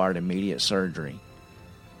that required immediate surgery.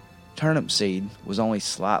 Turnipseed was only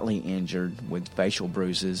slightly injured with facial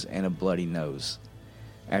bruises and a bloody nose.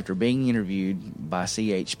 After being interviewed by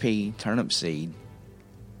CHP, Turnipseed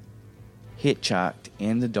hitchhiked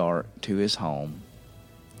in the dark to his home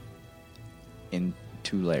in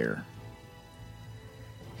Tulare.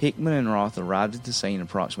 Hickman and Roth arrived at the scene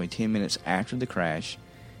approximately 10 minutes after the crash,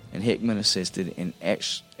 and Hickman assisted in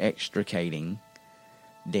extricating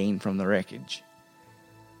Dean from the wreckage.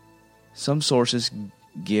 Some sources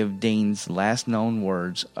give Dean's last known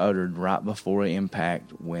words uttered right before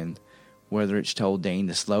impact when Wetherick told Dean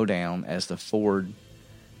to slow down as the Ford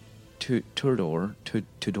Tudor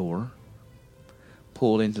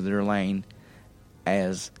pulled into their lane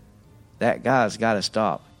as, "That guy's got to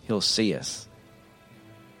stop. He'll see us."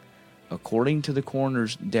 According to the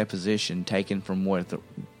coroner's deposition taken from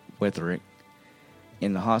Wetherick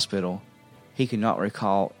in the hospital, he could not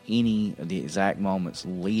recall any of the exact moments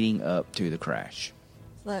leading up to the crash.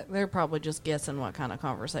 So they're probably just guessing what kind of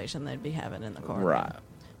conversation they'd be having in the car. Right.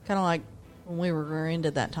 Kind of like when we were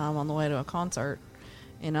rear-ended that time on the way to a concert,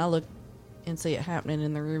 and I look and see it happening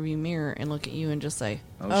in the rearview mirror and look at you and just say,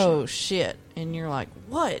 oh shit. And you're like,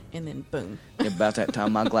 what? And then boom. About that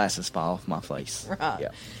time, my glasses fall off my face. Right. Yeah.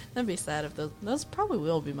 That'd be sad if those probably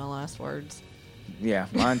will be my last words. Yeah,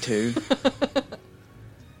 mine too.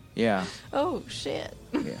 Yeah. Oh, shit.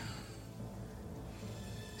 Yeah.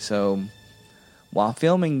 So, While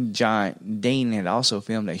filming Giant, Dean had also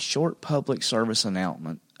filmed a short public service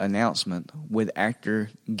announcement with actor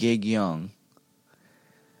Gig Young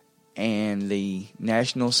and the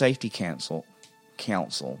National Safety Council.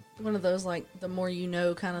 One of those, like, the more you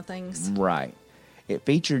know kind of things. Right. It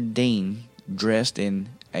featured Dean dressed in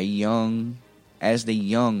the young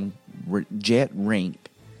Jet Rink,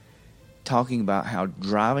 talking about how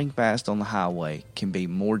driving fast on the highway can be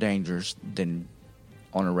more dangerous than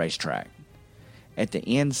on a racetrack. At the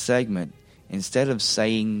end segment, instead of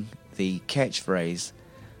saying the catchphrase,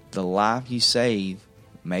 "The life you save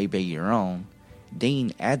may be your own,"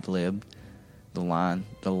 Dean ad-libbed the line,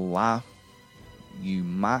 "The life you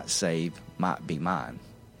might save might be mine."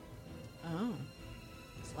 Oh.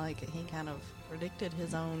 It's like he kind of predicted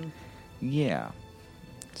his own Yeah.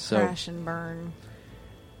 So, crash and burn.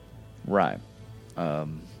 right.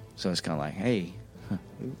 So it's kind of like, hey,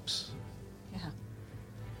 oops.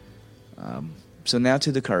 Yeah. So now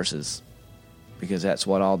to the curses, because that's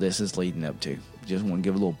what all this is leading up to. Just want to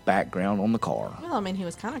give a little background on the car. Well, I mean, he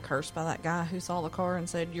was kind of cursed by that guy who saw the car and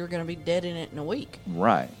said, "You're going to be dead in it in a week."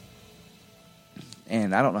 Right.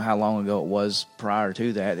 And I don't know how long ago it was prior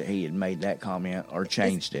to that he had made that comment or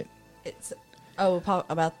changed it. It's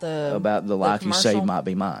about the life you commercial? save might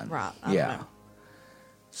be mine. Right. I don't know.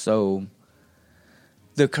 So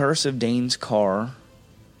the curse of Dean's car,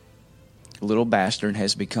 Little Bastard,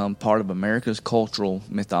 has become part of America's cultural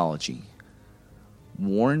mythology.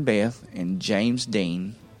 Warren Beth and James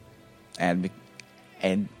Dean, an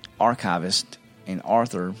archivist and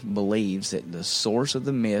author, believes that the source of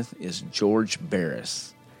the myth is George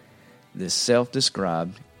Barris, the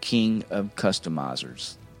self-described king of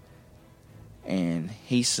customizers. And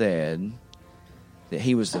he said that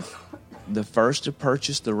he was the first to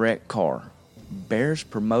purchase the wrecked car. Barris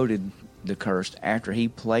promoted the curse after he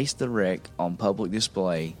placed the wreck on public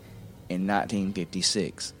display in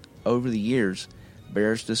 1956. Over the years,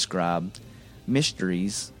 Barris described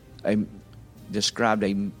a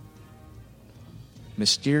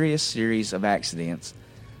mysterious series of accidents,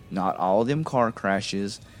 not all of them car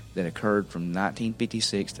crashes, that occurred from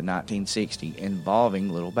 1956 to 1960 involving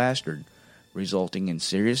Little Bastard, resulting in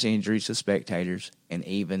serious injuries to spectators and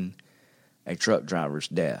even a truck driver's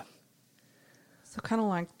death. So kind of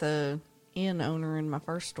like the inn owner in my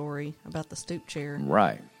first story about the stoop chair.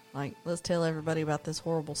 Right. Like, let's tell everybody about this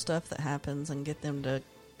horrible stuff that happens and get them to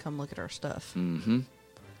come look at our stuff. Mm-hmm.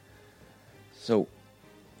 So,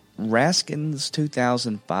 Raskin's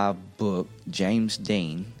 2005 book, James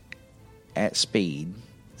Dean, At Speed,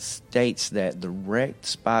 states that the wrecked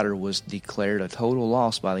Spider was declared a total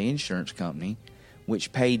loss by the insurance company,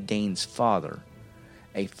 which paid Dean's father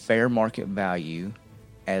a fair market value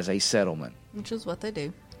as a settlement. Which is what they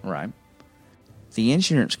do. Right. The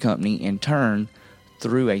insurance company, in turn,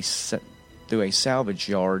 through a salvage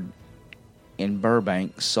yard in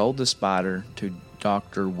Burbank, sold the Spider to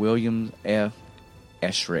Dr. William F.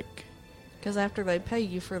 Eschrick. Because after they pay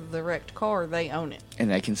you for the wrecked car, they own it. And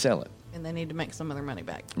they can sell it. And they need to make some of their money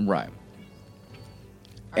back. Right.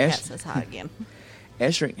 Our cat says hi again.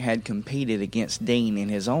 Eschrick had competed against Dean in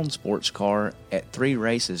his own sports car at 3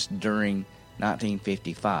 races during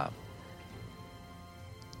 1955.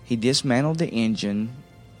 He dismantled the engine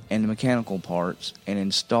and the mechanical parts and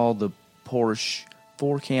installed the Porsche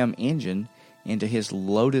 4-cam engine into his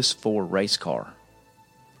Lotus 4 race car.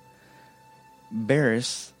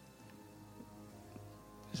 Barris,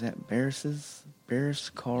 is that Barris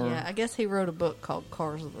car? Yeah, I guess he wrote a book called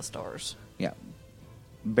Cars of the Stars. Yeah.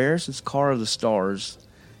 Barris's Car of the Stars,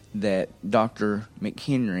 that Dr.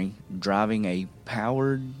 McHenry, driving a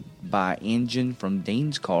powered-by engine from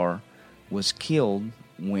Dean's car, was killed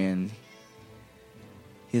when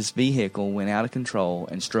his vehicle went out of control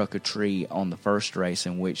and struck a tree on the first race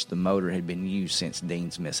in which the motor had been used since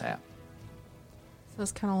Dean's mishap. So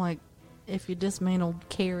it's kind of like if you dismantled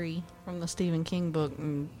Carrie from the Stephen King book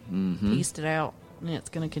and pieced it out, and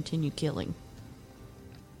it's going to continue killing.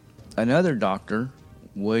 Another doctor,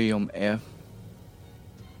 William F.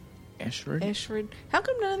 Eschrick. How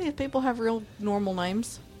come none of these people have real normal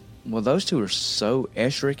names? Well, those two are so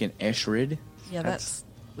Eschrick and Eschrid. Yeah, that's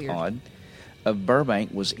weird. Odd. Of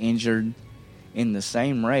Burbank was injured in the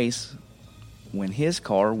same race when his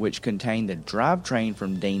car, which contained the drivetrain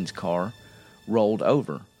from Dean's car, rolled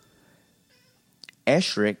over.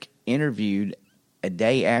 Eschrick, interviewed a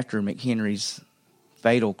day after McHenry's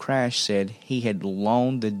fatal crash, said he had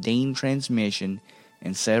loaned the Dean transmission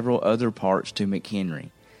and several other parts to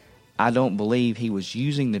McHenry. I don't believe he was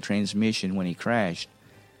using the transmission when he crashed,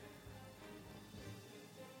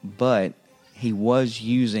 but he was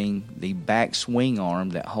using the back swing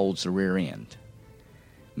arm that holds the rear end.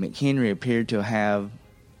 McHenry appeared to have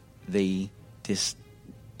the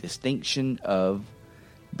distinction of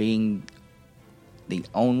being the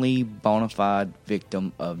only bona fide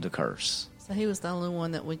victim of the curse. So he was the only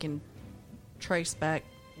one that we can trace back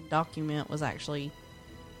and document was actually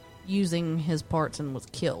using his parts and was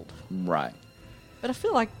killed. Right. But I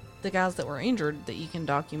feel like the guys that were injured that you can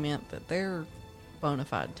document that they're bona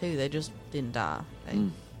fide too. They just didn't die.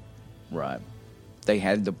 Right. They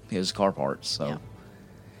had his car parts, so. Yeah.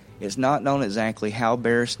 It's not known exactly how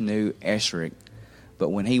Barris knew Esherick, but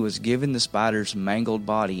when he was given the spider's mangled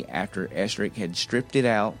body after Esherick had stripped it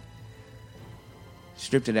out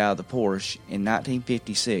of the Porsche in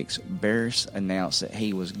 1956, Barris announced that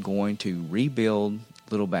he was going to rebuild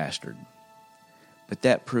Little Bastard. But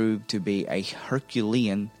that proved to be a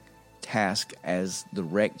Herculean task, as the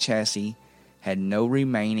wrecked chassis had no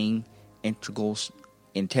remaining integral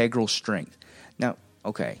strength. Now,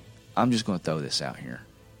 okay, I'm just going to throw this out here.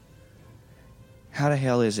 How the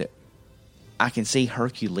hell is it I can see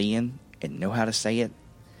Herculean and know how to say it,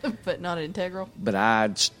 But not integral? but I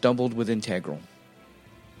stumbled with integral?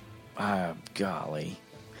 Golly.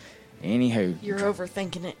 Anywho. You're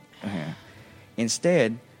overthinking it.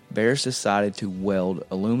 Instead, Barris decided to weld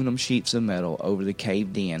aluminum sheets of metal over the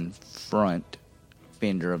caved-in front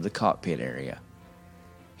fender of the cockpit area.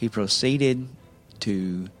 He proceeded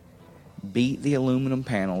to beat the aluminum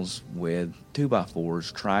panels with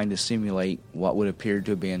 2x4s, trying to simulate what would appear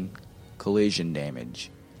to have been collision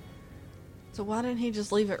damage. So why didn't he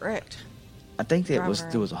just leave it wrecked? I think that Drive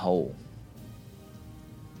around. there was a hole.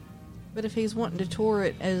 But if he's wanting to tour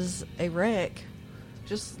it as a wreck,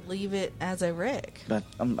 just leave it as a wreck. But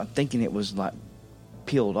I'm thinking it was like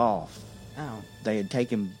peeled off. Oh. They had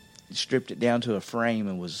stripped it down to a frame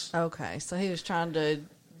and was... Okay, so he was trying to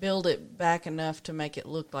build it back enough to make it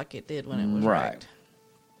look like it did when it was Right. wrecked.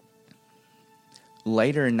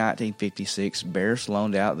 Later in 1956, Barris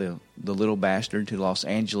loaned out the Little Bastard to Los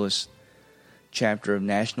Angeles chapter of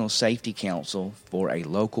National Safety Council for a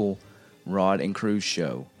local rod and cruise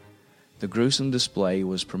show. The gruesome display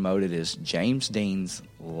was promoted as James Dean's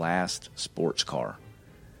last sports car.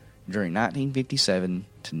 During 1957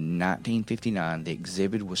 to 1959, the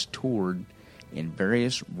exhibit was toured in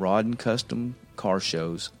various rod and custom car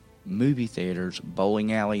shows, movie theaters,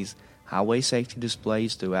 bowling alleys, highway safety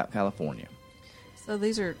displays throughout California. So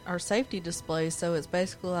these are safety displays, so it's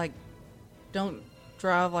basically like, don't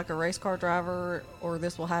drive like a race car driver or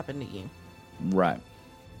this will happen to you. Right.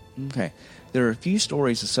 Okay. There are a few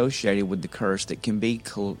stories associated with the curse that can be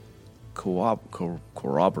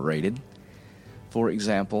corroborated. For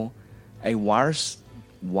example, a wire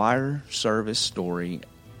service story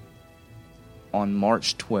on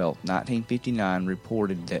March 12, 1959,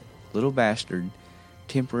 reported that Little Bastard,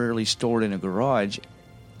 temporarily stored in a garage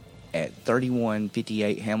at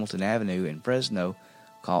 3158 Hamilton Avenue in Fresno,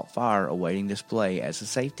 caught fire awaiting display as a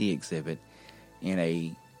safety exhibit in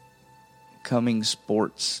a Cummings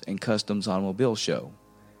Sports and Customs automobile show.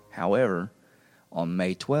 However, on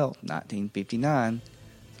May 12, 1959,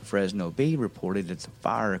 the Fresno Bee reported that the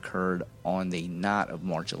fire occurred on the night of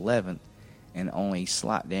March 11th, and only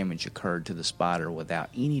slight damage occurred to the Spider without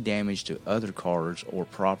any damage to other cars or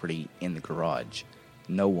property in the garage.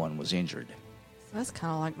 No one was injured. So that's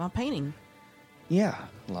kind of like my painting. Yeah,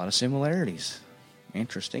 a lot of similarities.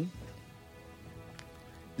 Interesting.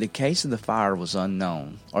 The cause of the fire was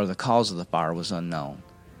unknown.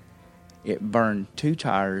 It burned 2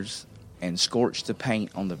 tires and scorched the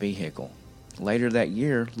paint on the vehicle. Later that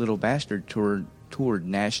year, Little Bastard toured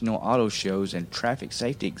national auto shows and traffic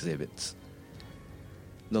safety exhibits.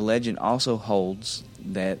 The legend also holds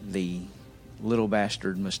that the Little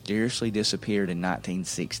Bastard mysteriously disappeared in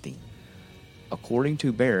 1960. According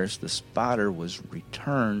to Barris, the Spider was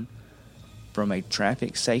returned from a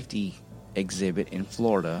traffic safety exhibit in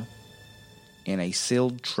Florida in a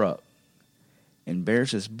sealed truck. In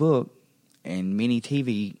Barris's book and many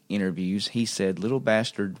TV interviews, he said Little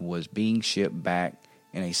Bastard was being shipped back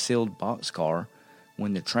in a sealed boxcar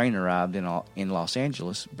when the train arrived in Los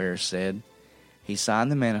Angeles. Barris said he signed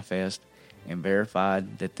the manifest and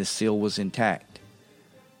verified that the seal was intact,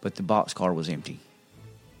 but the boxcar was empty.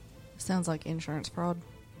 Sounds like insurance fraud.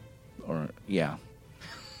 Or, yeah.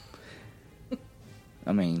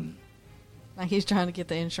 I mean... Like he's trying to get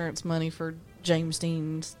the insurance money for James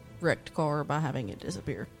Dean's wrecked car by having it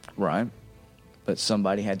disappear. Right. But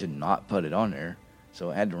somebody had to not put it on there, so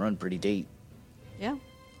it had to run pretty deep. Yeah.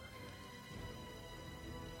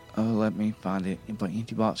 Oh, let me find it.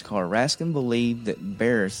 Empty boxcar. Raskin believed that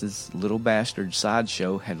Barris's Little Bastard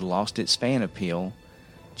sideshow had lost its fan appeal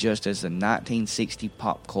just as the 1960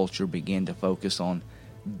 pop culture began to focus on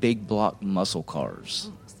big block muscle cars.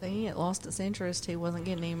 Oh, See, it lost its interest. He wasn't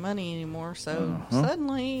getting any money anymore, so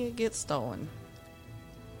suddenly it gets stolen.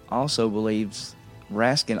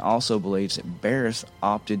 Raskin also believes that Barris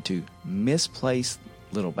opted to misplace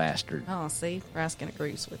Little Bastard. Oh, see, Raskin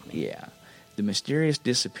agrees with me. Yeah. The mysterious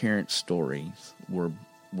disappearance stories were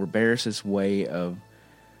Barris's way of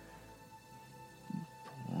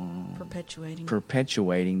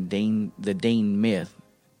perpetuating the Dean myth,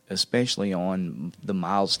 especially on the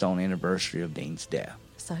milestone anniversary of Dean's death.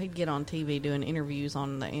 So he'd get on TV doing interviews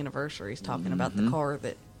on the anniversaries talking about the car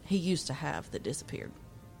that he used to have that disappeared.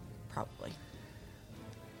 Probably.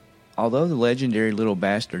 Although the legendary Little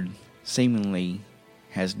Bastard seemingly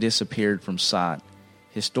has disappeared from sight,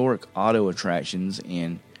 historic auto attractions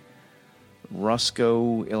in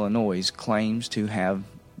Roscoe, Illinois claims to have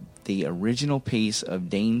the original piece of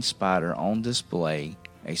Dean's Spider on display,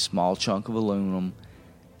 a small chunk of aluminum,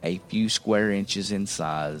 a few square inches in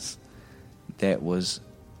size, that was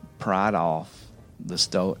pried off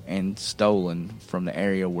and stolen from the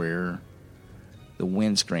area where the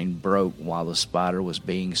windscreen broke while the Spider was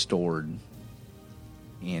being stored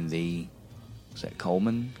in was that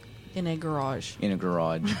Coleman? In a garage. In a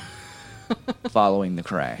garage following the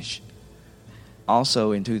crash.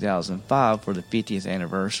 Also in 2005, for the 50th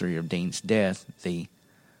anniversary of Dean's death, the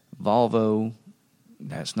Volo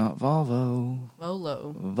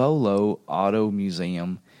Auto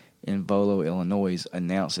Museum in Volo, Illinois,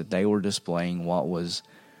 announced that they were displaying what was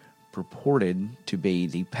purported to be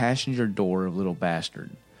the passenger door of Little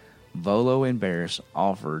Bastard. Volo and Barris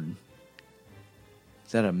offered,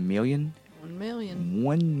 is that $1 million? $1 million.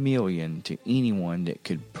 $1 million to anyone that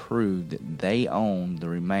could prove that they owned the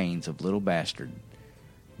remains of Little Bastard.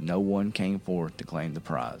 No one came forth to claim the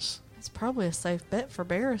prize. It's probably a safe bet for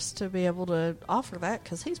Barris to be able to offer that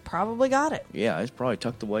because he's probably got it. Yeah, it's probably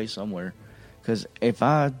tucked away somewhere. Because if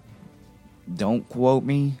I don't quote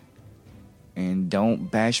me and don't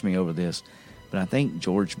bash me over this, but I think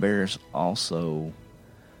George Barris also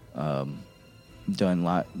done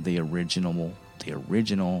like the original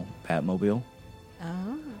Batmobile.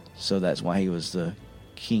 Oh. So that's why he was the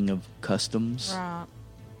king of customs. Right.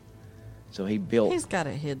 So he built. He's got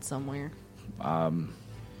it hid somewhere.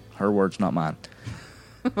 Her words, not mine.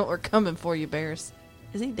 We're coming for you, Barris.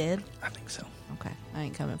 Is he dead? I think so. Okay, I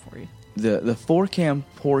ain't coming for you. The 4-cam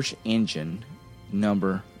Porsche engine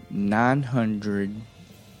number 900.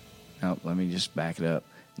 Oh, let me just back it up.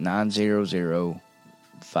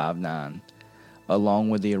 90059, along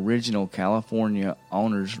with the original California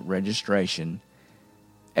owner's registration,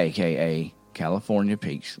 aka California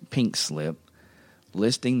Pink Slip,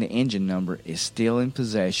 listing the engine number, is still in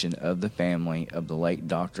possession of the family of the late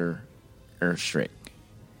Dr. Erstrick.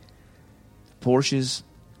 Porsche's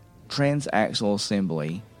transaxle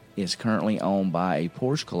assembly is currently owned by a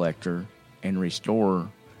Porsche collector and restorer,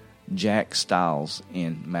 Jack Stiles,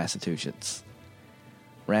 in Massachusetts.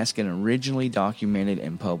 Raskin originally documented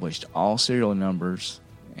and published all serial numbers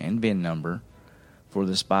and VIN number for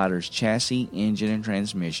the Spider's chassis, engine, and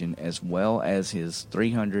transmission, as well as his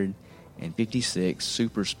 356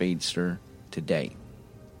 Super Speedster to date.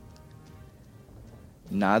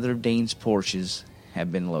 Neither of Dean's Porsches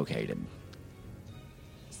have been located.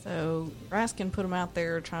 So Raskin put them out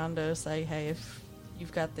there trying to say, hey, if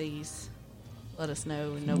you've got these, let us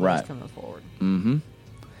know, and nobody's coming forward. Mm-hmm.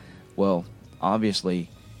 Well, obviously,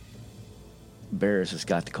 Barris has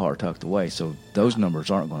got the car tucked away, so those numbers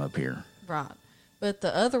aren't going to appear. Right. But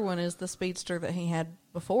the other one is the Speedster that he had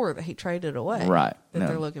before that he traded away. Right. That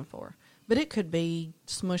they're looking for. But it could be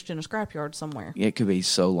smushed in a scrapyard somewhere. It could be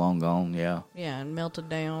so long gone, yeah. Yeah, and melted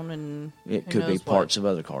down, and it could be parts of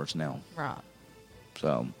other cars now. Right.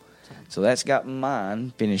 So that's got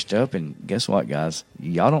mine finished up, and guess what, guys?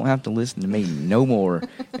 Y'all don't have to listen to me no more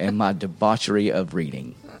and my debauchery of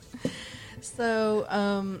reading. So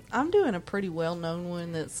I'm doing a pretty well-known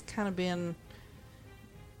one that's kind of been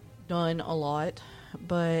done a lot,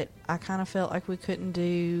 but I kind of felt like we couldn't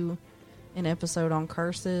do an episode on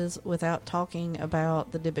curses without talking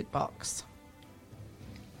about the Dybbuk box.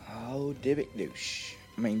 Oh,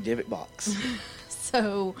 Dybbuk box.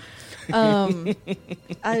 So, I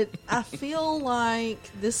feel like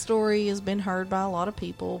this story has been heard by a lot of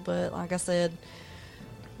people, but like I said,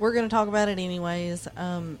 we're going to talk about it anyways.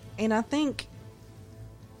 And I think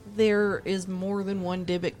there is more than one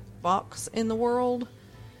Dybbuk box in the world.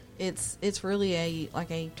 It's really a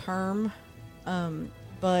term,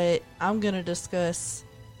 but I'm going to discuss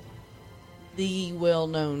the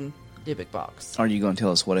well-known Dybbuk box. Are you going to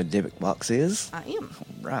tell us what a Dybbuk box is? I am.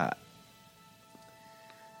 Right.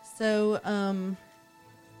 So,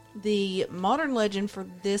 the modern legend for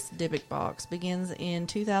this Dybbuk box begins in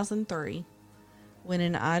 2003 when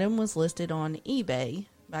an item was listed on eBay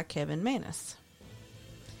by Kevin Mannis.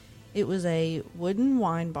 It was a wooden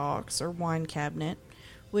wine box or wine cabinet,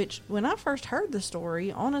 which when I first heard the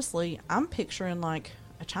story, honestly, I'm picturing like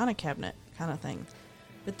a china cabinet kind of thing.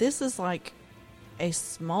 But this is like a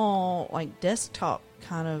small, like desktop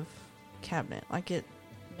kind of cabinet. Like it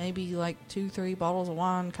maybe like 2-3 bottles of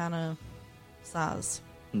wine kind of size.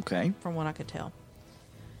 Okay. From what I could tell.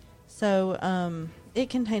 So, it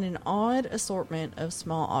contained an odd assortment of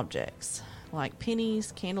small objects, like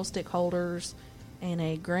pennies, candlestick holders, and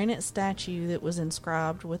a granite statue that was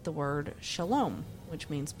inscribed with the word Shalom, which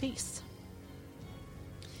means peace.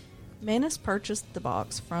 Mannis purchased the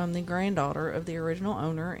box from the granddaughter of the original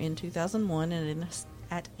owner in 2001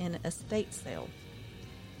 at an estate sale.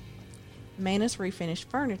 Mannis refinished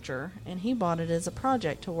furniture, and he bought it as a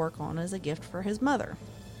project to work on as a gift for his mother.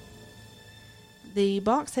 The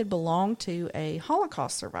box had belonged to a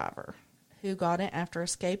Holocaust survivor who got it after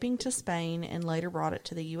escaping to Spain and later brought it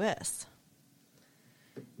to the U.S.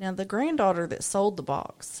 Now, the granddaughter that sold the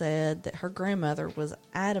box said that her grandmother was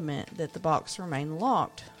adamant that the box remain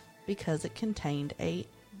locked because it contained a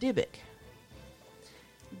dybbuk.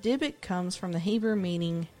 Dybbuk comes from the Hebrew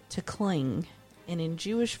meaning to cling, and in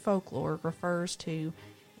Jewish folklore refers to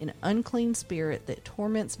an unclean spirit that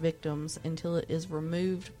torments victims until it is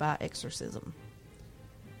removed by exorcism.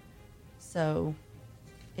 So,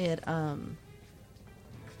 it,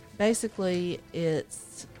 basically,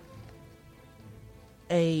 it's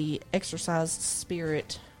a exorcised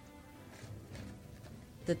spirit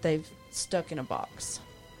that they've stuck in a box.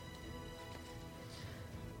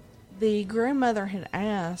 The grandmother had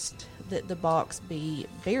asked that the box be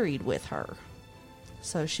buried with her.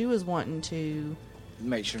 So she was wanting to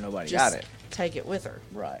Make sure nobody just got it. take it with her.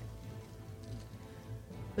 Right.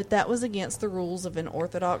 But that was against the rules of an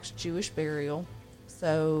Orthodox Jewish burial,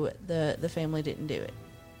 so the family didn't do it.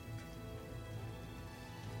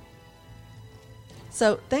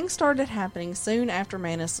 So things started happening soon after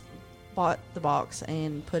Mannis bought the box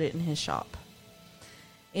and put it in his shop.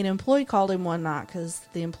 An employee called him one night because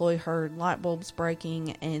the employee heard light bulbs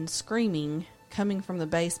breaking and screaming coming from the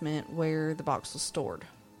basement where the box was stored.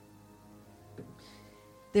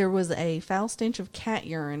 There was a foul stench of cat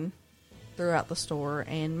urine throughout the store,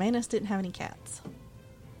 and Mannis didn't have any cats.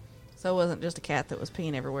 So it wasn't just a cat that was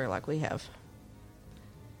peeing everywhere like we have.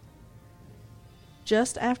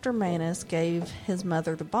 Just after Mannis gave his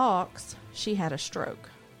mother the box, she had a stroke.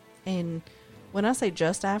 And when I say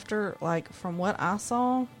just after, like from what I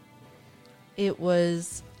saw, it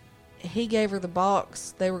was he gave her the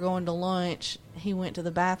box, they were going to lunch, he went to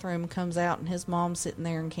the bathroom, comes out, and his mom's sitting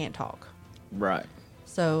there and can't talk. Right.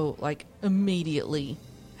 So, like, immediately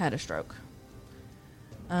had a stroke.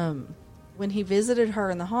 When he visited her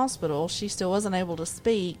in the hospital, she still wasn't able to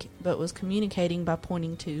speak, but was communicating by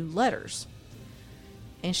pointing to letters.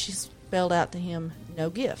 And she spelled out to him, "No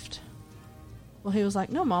gift." Well, he was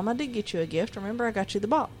like, "No, Mom, I did get you a gift. Remember, I got you the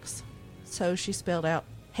box." So she spelled out,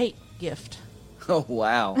 "Hate gift." Oh,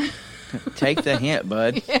 wow. Take the hint,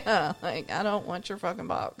 bud. Yeah, like, I don't want your fucking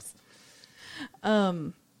box.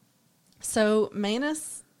 So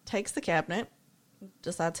Mannis takes the cabinet,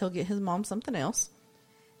 decides he'll get his mom something else,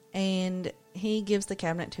 and he gives the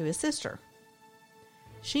cabinet to his sister.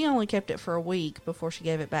 She only kept it for a week before she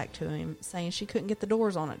gave it back to him, saying she couldn't get the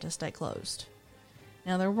doors on it to stay closed.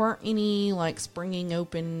 Now, there weren't any, like, springing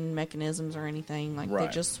open mechanisms or anything. Like, Right.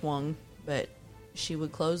 They just swung, but she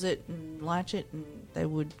would close it and latch it, and they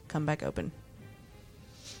would come back open.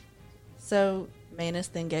 So Mannis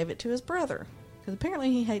then gave it to his brother, because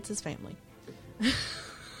apparently he hates his family.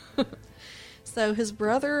 So his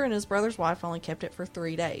brother and his brother's wife only kept it for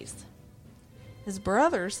 3 days. His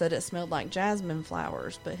brother said it smelled like jasmine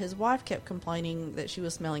flowers, but his wife kept complaining that she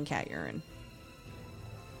was smelling cat urine.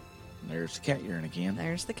 There's the cat urine again.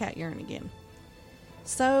 There's the cat urine again.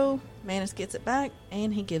 So Mannis gets it back,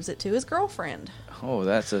 and he gives it to his girlfriend. Oh,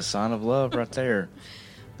 that's a sign of love right there.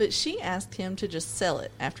 But she asked him to just sell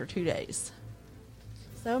it after 2 days.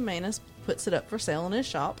 So Mannis puts it up for sale in his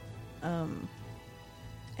shop,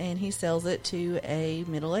 and he sells it to a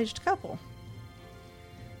middle-aged couple.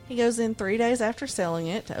 He goes in 3 days after selling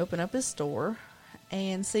it to open up his store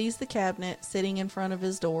and sees the cabinet sitting in front of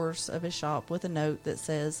his doors of his shop with a note that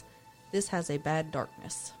says, "This has a bad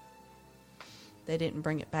darkness." They didn't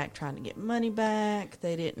bring it back trying to get money back.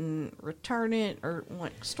 They didn't return it or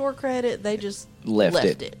want store credit. They just left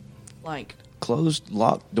it. Like, Closed,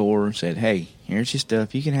 locked door, said, "Hey, here's your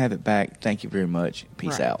stuff. You can have it back. Thank you very much.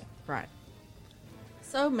 Peace right, out." Right.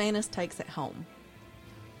 So Mannis takes it home.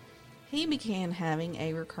 He began having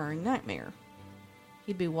a recurring nightmare.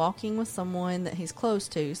 he'd be walking with someone that he's close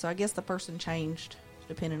to. So I guess the person changed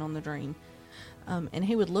depending on the dream. And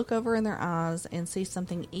he would look over in their eyes and see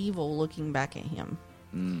something evil looking back at him.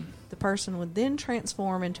 The person would then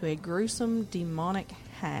transform into a gruesome demonic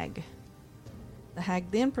hag. The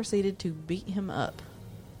hag then proceeded to beat him up.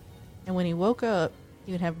 And when he woke up,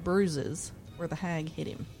 he would have bruises where the hag hit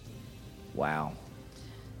him. Wow.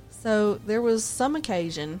 So there was some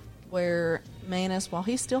occasion where Manus, while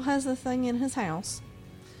he still has the thing in his house,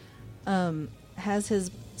 has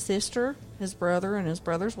his sister, his brother, and his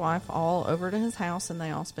brother's wife all over to his house, and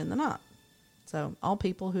they all spend the night. So all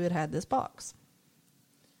people who had this box.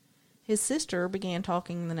 His sister began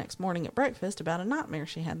talking the next morning at breakfast about a nightmare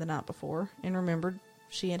she had the night before and remembered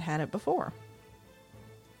she had had it before.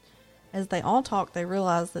 As they all talked, they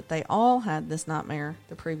realized that they all had this nightmare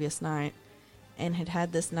the previous night and had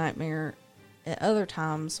had this nightmare at other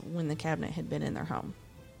times when the cabinet had been in their home.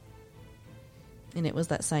 And it was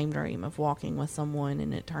that same dream of walking with someone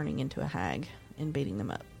and it turning into a hag and beating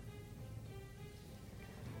them up.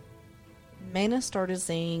 Manus started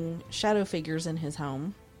seeing shadow figures in his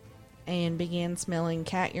home and began smelling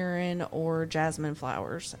cat urine or jasmine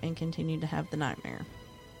flowers and continued to have the nightmare.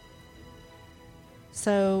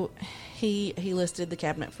 So he listed the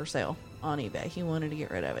cabinet for sale on eBay. He wanted to get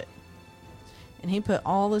rid of it. And he put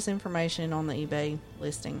all this information on the eBay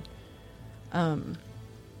listing.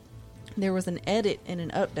 There was an edit and an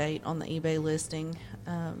update on the eBay listing.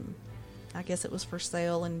 I guess it was for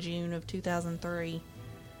sale in June of 2003.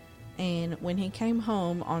 And when he came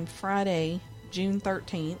home on Friday, June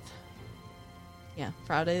 13th,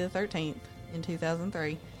 Friday the 13th in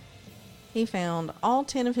 2003, he found all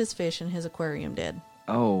 10 of his fish in his aquarium dead.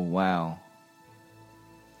 Oh, wow.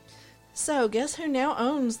 So, guess who now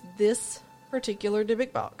owns this particular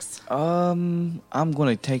Dybbuk box? I'm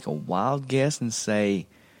going to take a wild guess and say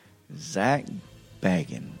Zak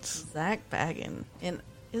Bagans. Zak Bagans. And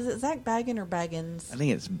is it Zak Bagans or Baggins? I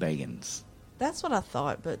think it's Bagans. That's what I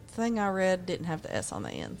thought, but the thing I read didn't have the S on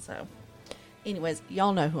the end. So, anyways,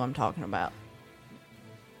 y'all know who I'm talking about.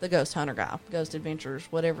 The ghost hunter guy, Ghost Adventures,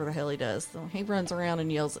 whatever the hell he does. So he runs around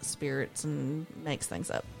and yells at spirits and makes things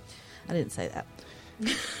up. I didn't say that.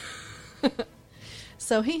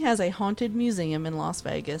 So he has a haunted museum in Las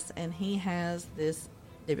Vegas, and he has this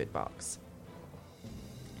Dybbuk box.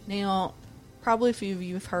 Now, probably a few of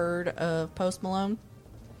you have heard of Post Malone.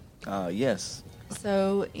 Yes.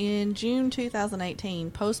 So in June 2018,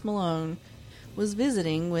 Post Malone was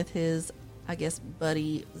visiting with his, I guess,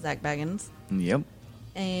 buddy Zak Bagans. Yep.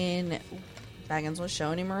 And Baggins was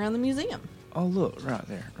showing him around the museum. Oh, look, right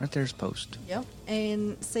there. Right there's Post. Yep.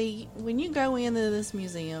 And see, when you go into this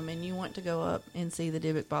museum and you want to go up and see the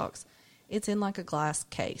Dybbuk box, it's in like a glass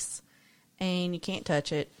case. And you can't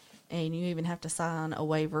touch it. And you even have to sign a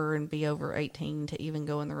waiver and be over 18 to even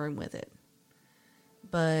go in the room with it.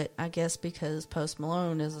 But I guess because Post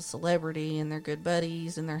Malone is a celebrity and they're good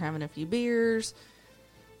buddies and they're having a few beers,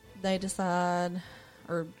 they decide...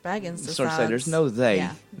 Or Baggins decides... Sort of say, there's no they.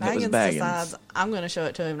 Yeah, Baggins decides, I'm going to show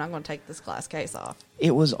it to him and I'm going to take this glass case off.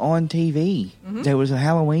 It was on TV. Mm-hmm. There was a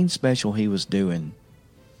Halloween special he was doing.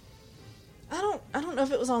 I don't know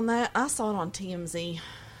if it was on that. I saw it on TMZ.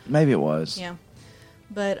 Maybe it was. Yeah.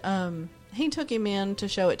 But he took him in to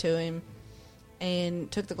show it to him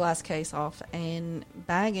and took the glass case off. And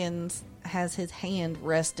Baggins has his hand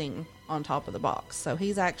resting on top of the box. So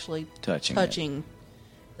he's actually touching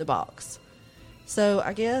the box. So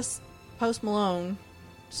I guess Post Malone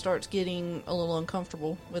starts getting a little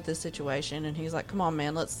uncomfortable with this situation, and he's like, "Come on,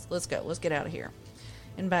 man, let's go, let's get out of here."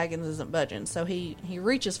 And Baggins isn't budging, so he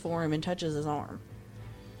reaches for him and touches his arm.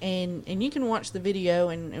 And you can watch the video,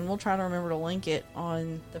 and we'll try to remember to link it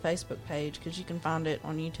on the Facebook page because you can find it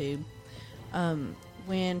on YouTube.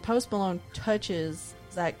 When Post Malone touches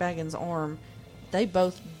Zak Bagans' arm, they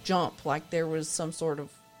both jump like there was some sort of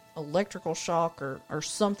electrical shock or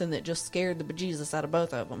something that just scared the bejesus out of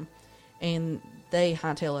both of them, and they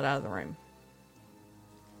hightail it out of the room.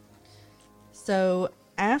 So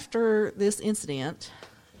after this incident,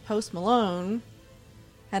 Post Malone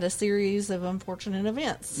had a series of unfortunate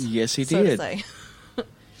events. Yes, he so did. To say.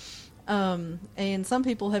 And some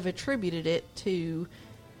people have attributed it to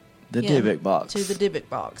the Dybbuk box. To the Dybbuk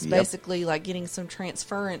box, Yep. basically like getting some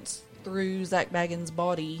transference through Zak Bagans'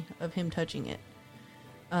 body of him touching it.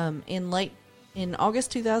 In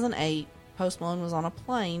August 2008, Post Malone was on a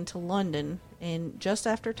plane to London, and just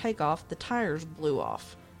after takeoff, the tires blew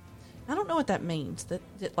off. I don't know what that means. That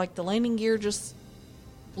like the landing gear just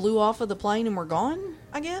blew off of the plane and were gone,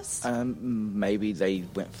 I guess? Maybe they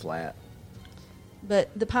went flat.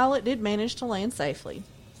 But the pilot did manage to land safely.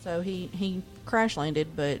 So he crash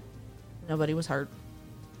landed, but nobody was hurt.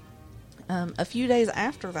 A few days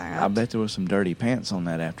after that, I bet there was some dirty pants on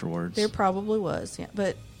that afterwards. there probably was. Yeah,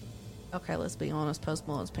 but okay, let's be honest. Post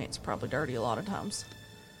Malone's pants are probably dirty a lot of times.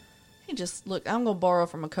 He just look. I'm gonna borrow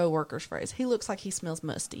from a coworker's phrase. He looks like he smells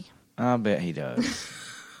musty. I bet he does.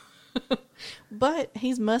 But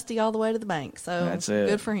he's musty all the way to the bank, so That's it.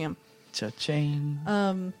 good for him. Cha-ching.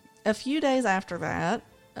 A few days after that,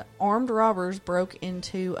 armed robbers broke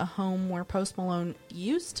into a home where Post Malone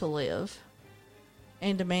used to live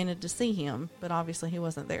and demanded to see him, but obviously he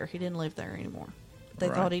wasn't there. He didn't live there anymore. They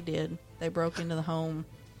Right. thought he did. They broke into the home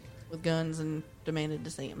with guns and demanded to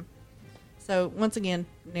see him. So, once again,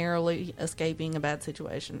 narrowly escaping a bad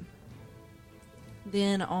situation.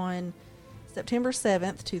 Then on September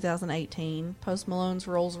 7th, 2018, Post Malone's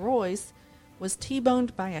Rolls Royce was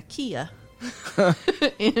T-boned by a Kia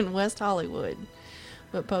in West Hollywood.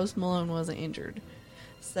 But Post Malone wasn't injured.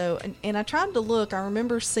 So, and I tried to look. I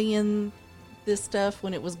remember seeing this stuff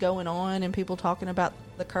when it was going on and people talking about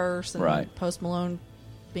the curse and Right. Post Malone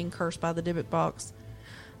being cursed by the Dybbuk box.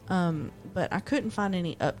 But I couldn't find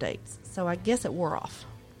any updates. So I guess it wore off.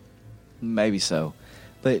 Maybe so.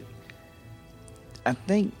 But I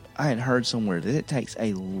think I had heard somewhere that it takes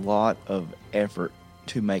a lot of effort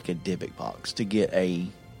to make a Dybbuk box, to get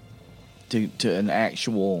to an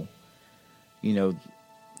actual, to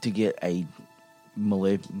get a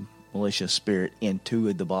malicious spirit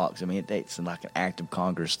into the box. I mean, it takes like an act of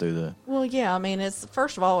Congress through the... Well, yeah, I mean, it's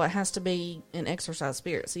first of all, it has to be an exorcised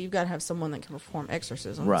spirit. So you've got to have someone that can perform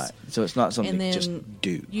exorcisms. Right. So it's not something And then just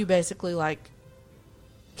do. you basically like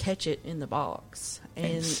catch it in the box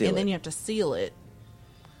and seal then it. you have to seal it.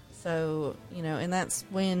 So, and that's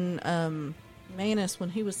when Manus, when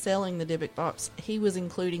he was selling the Dybbuk box, he was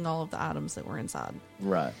including all of the items that were inside.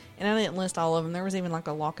 Right. And I didn't list all of them. There was even like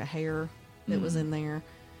a lock of hair that was in there.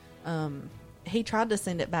 He tried to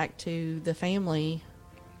send it back to the family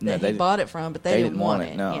that he bought it from, but they didn't want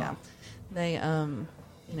it. no. Yeah.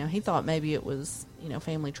 They, he thought maybe it was,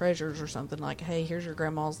 family treasures or something like, hey, here's your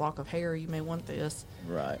grandma's lock of hair. You may want this.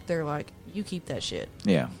 Right. They're like, you keep that shit.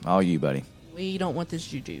 Yeah. All you, buddy. We don't want this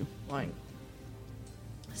juju.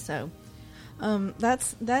 So,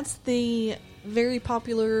 that's the very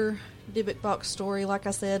popular Dybbuk box story. Like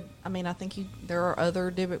I said, I mean, I think there are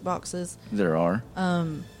other Dybbuk boxes. There are.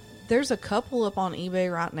 There's a couple up on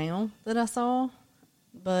eBay right now that I saw,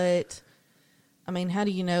 but I mean, how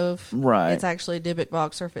do you know if it's actually a Dybbuk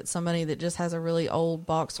box or if it's somebody that just has a really old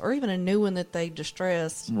box or even a new one that they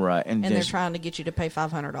distressed, right? And they're trying to get you to pay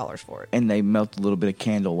 $500 for it, and they melt a little bit of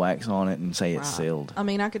candle wax on it and say it's sealed. I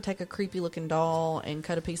mean, I could take a creepy looking doll and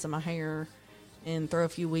cut a piece of my hair and throw a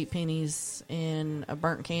few wheat pennies in a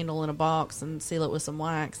burnt candle in a box and seal it with some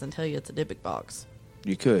wax and tell you it's a Dybbuk box.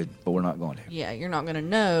 You could, but we're not going to. Yeah, you're not going to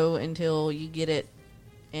know until you get it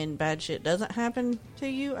and bad shit doesn't happen to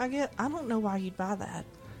you, I guess. I don't know why you'd buy that.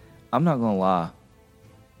 I'm not going to lie.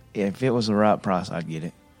 If it was the right price, I'd get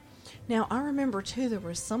it. Now, I remember, too, there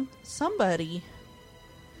was somebody,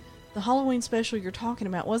 the Halloween special you're talking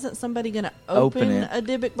about, wasn't somebody going to open a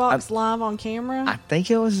Dybbuk box live on camera? I think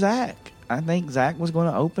it was Zach. I think Zach was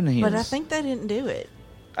going to open his. But I think they didn't do it.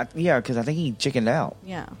 Yeah, because I think he chickened out.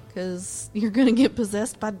 Yeah, because you're going to get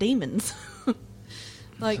possessed by demons.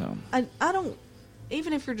 I don't...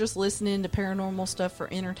 Even if you're just listening to paranormal stuff for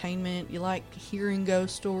entertainment, you like hearing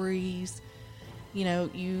ghost stories,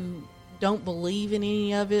 you don't believe in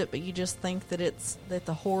any of it, but you just think that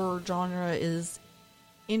the horror genre is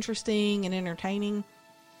interesting and entertaining,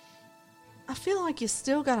 I feel like you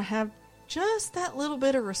still got to have just that little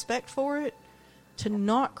bit of respect for it to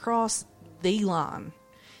not cross the line.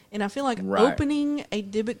 And I feel like opening a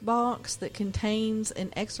Dybbuk box that contains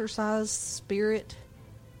an exorcised spirit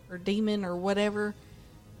or demon or whatever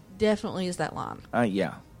definitely is that line.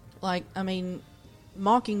 Yeah. Like, I mean,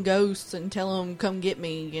 mocking ghosts and tell them, come get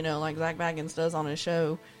me, like Zach Baggins does on his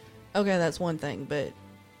show. Okay, that's one thing, but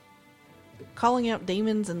calling out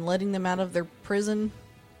demons and letting them out of their prison.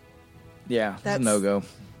 Yeah, that's a no-go.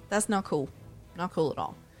 That's not cool. Not cool at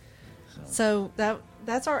all. So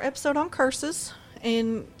that's our episode on curses.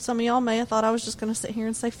 And some of y'all may have thought I was just going to sit here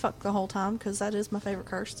and say fuck the whole time, because that is my favorite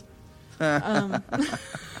curse.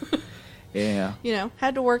 Yeah.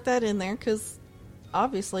 Had to work that in there, because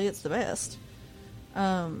obviously it's the best.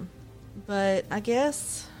 But I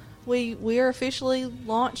guess we are officially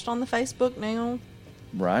launched on the Facebook now.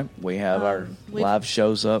 Right. We have our live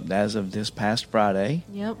shows up as of this past Friday.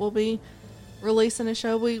 Yep, we'll be releasing a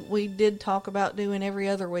show. We did talk about doing every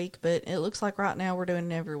other week, but it looks like right now we're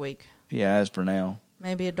doing it every week. Yeah, as for now.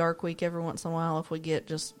 Maybe a dark week every once in a while if we get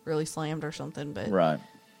just really slammed or something. But right.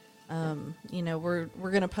 We're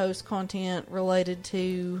going to post content related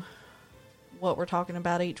to what we're talking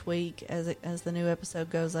about each week as the new episode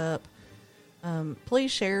goes up.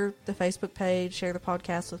 Please share the Facebook page, share the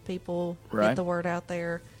podcast with people, Right. get the word out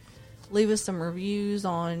there. Leave us some reviews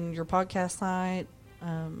on your podcast site.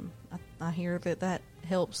 I hear that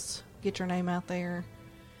helps get your name out there.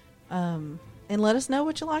 And let us know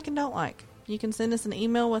what you like and don't like. You can send us an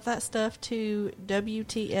email with that stuff to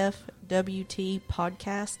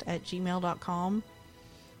wtfwtpodcast@gmail.com.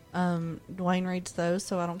 Dwayne reads those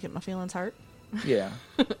so I don't get my feelings hurt. Yeah.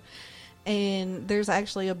 And there's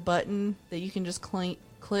actually a button that you can just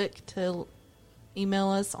click to email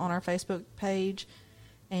us on our Facebook page.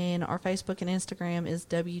 And our Facebook and Instagram is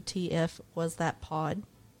WTF Was That Pod.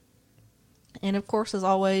 And of course, as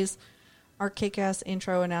always, our kick-ass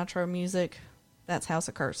intro and outro music, that's House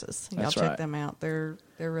of Curses. Y'all That's check right. them out. They're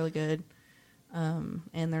really good. And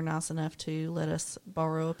they're nice enough to let us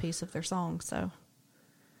borrow a piece of their song. So,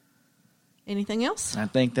 anything else? I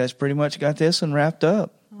think that's pretty much got this one wrapped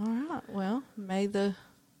up. All right. Well, may the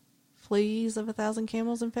fleas of 1,000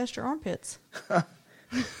 camels infest your armpits.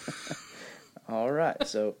 All right.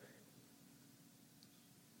 So,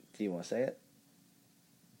 do you want to say it?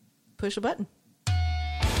 Push a button.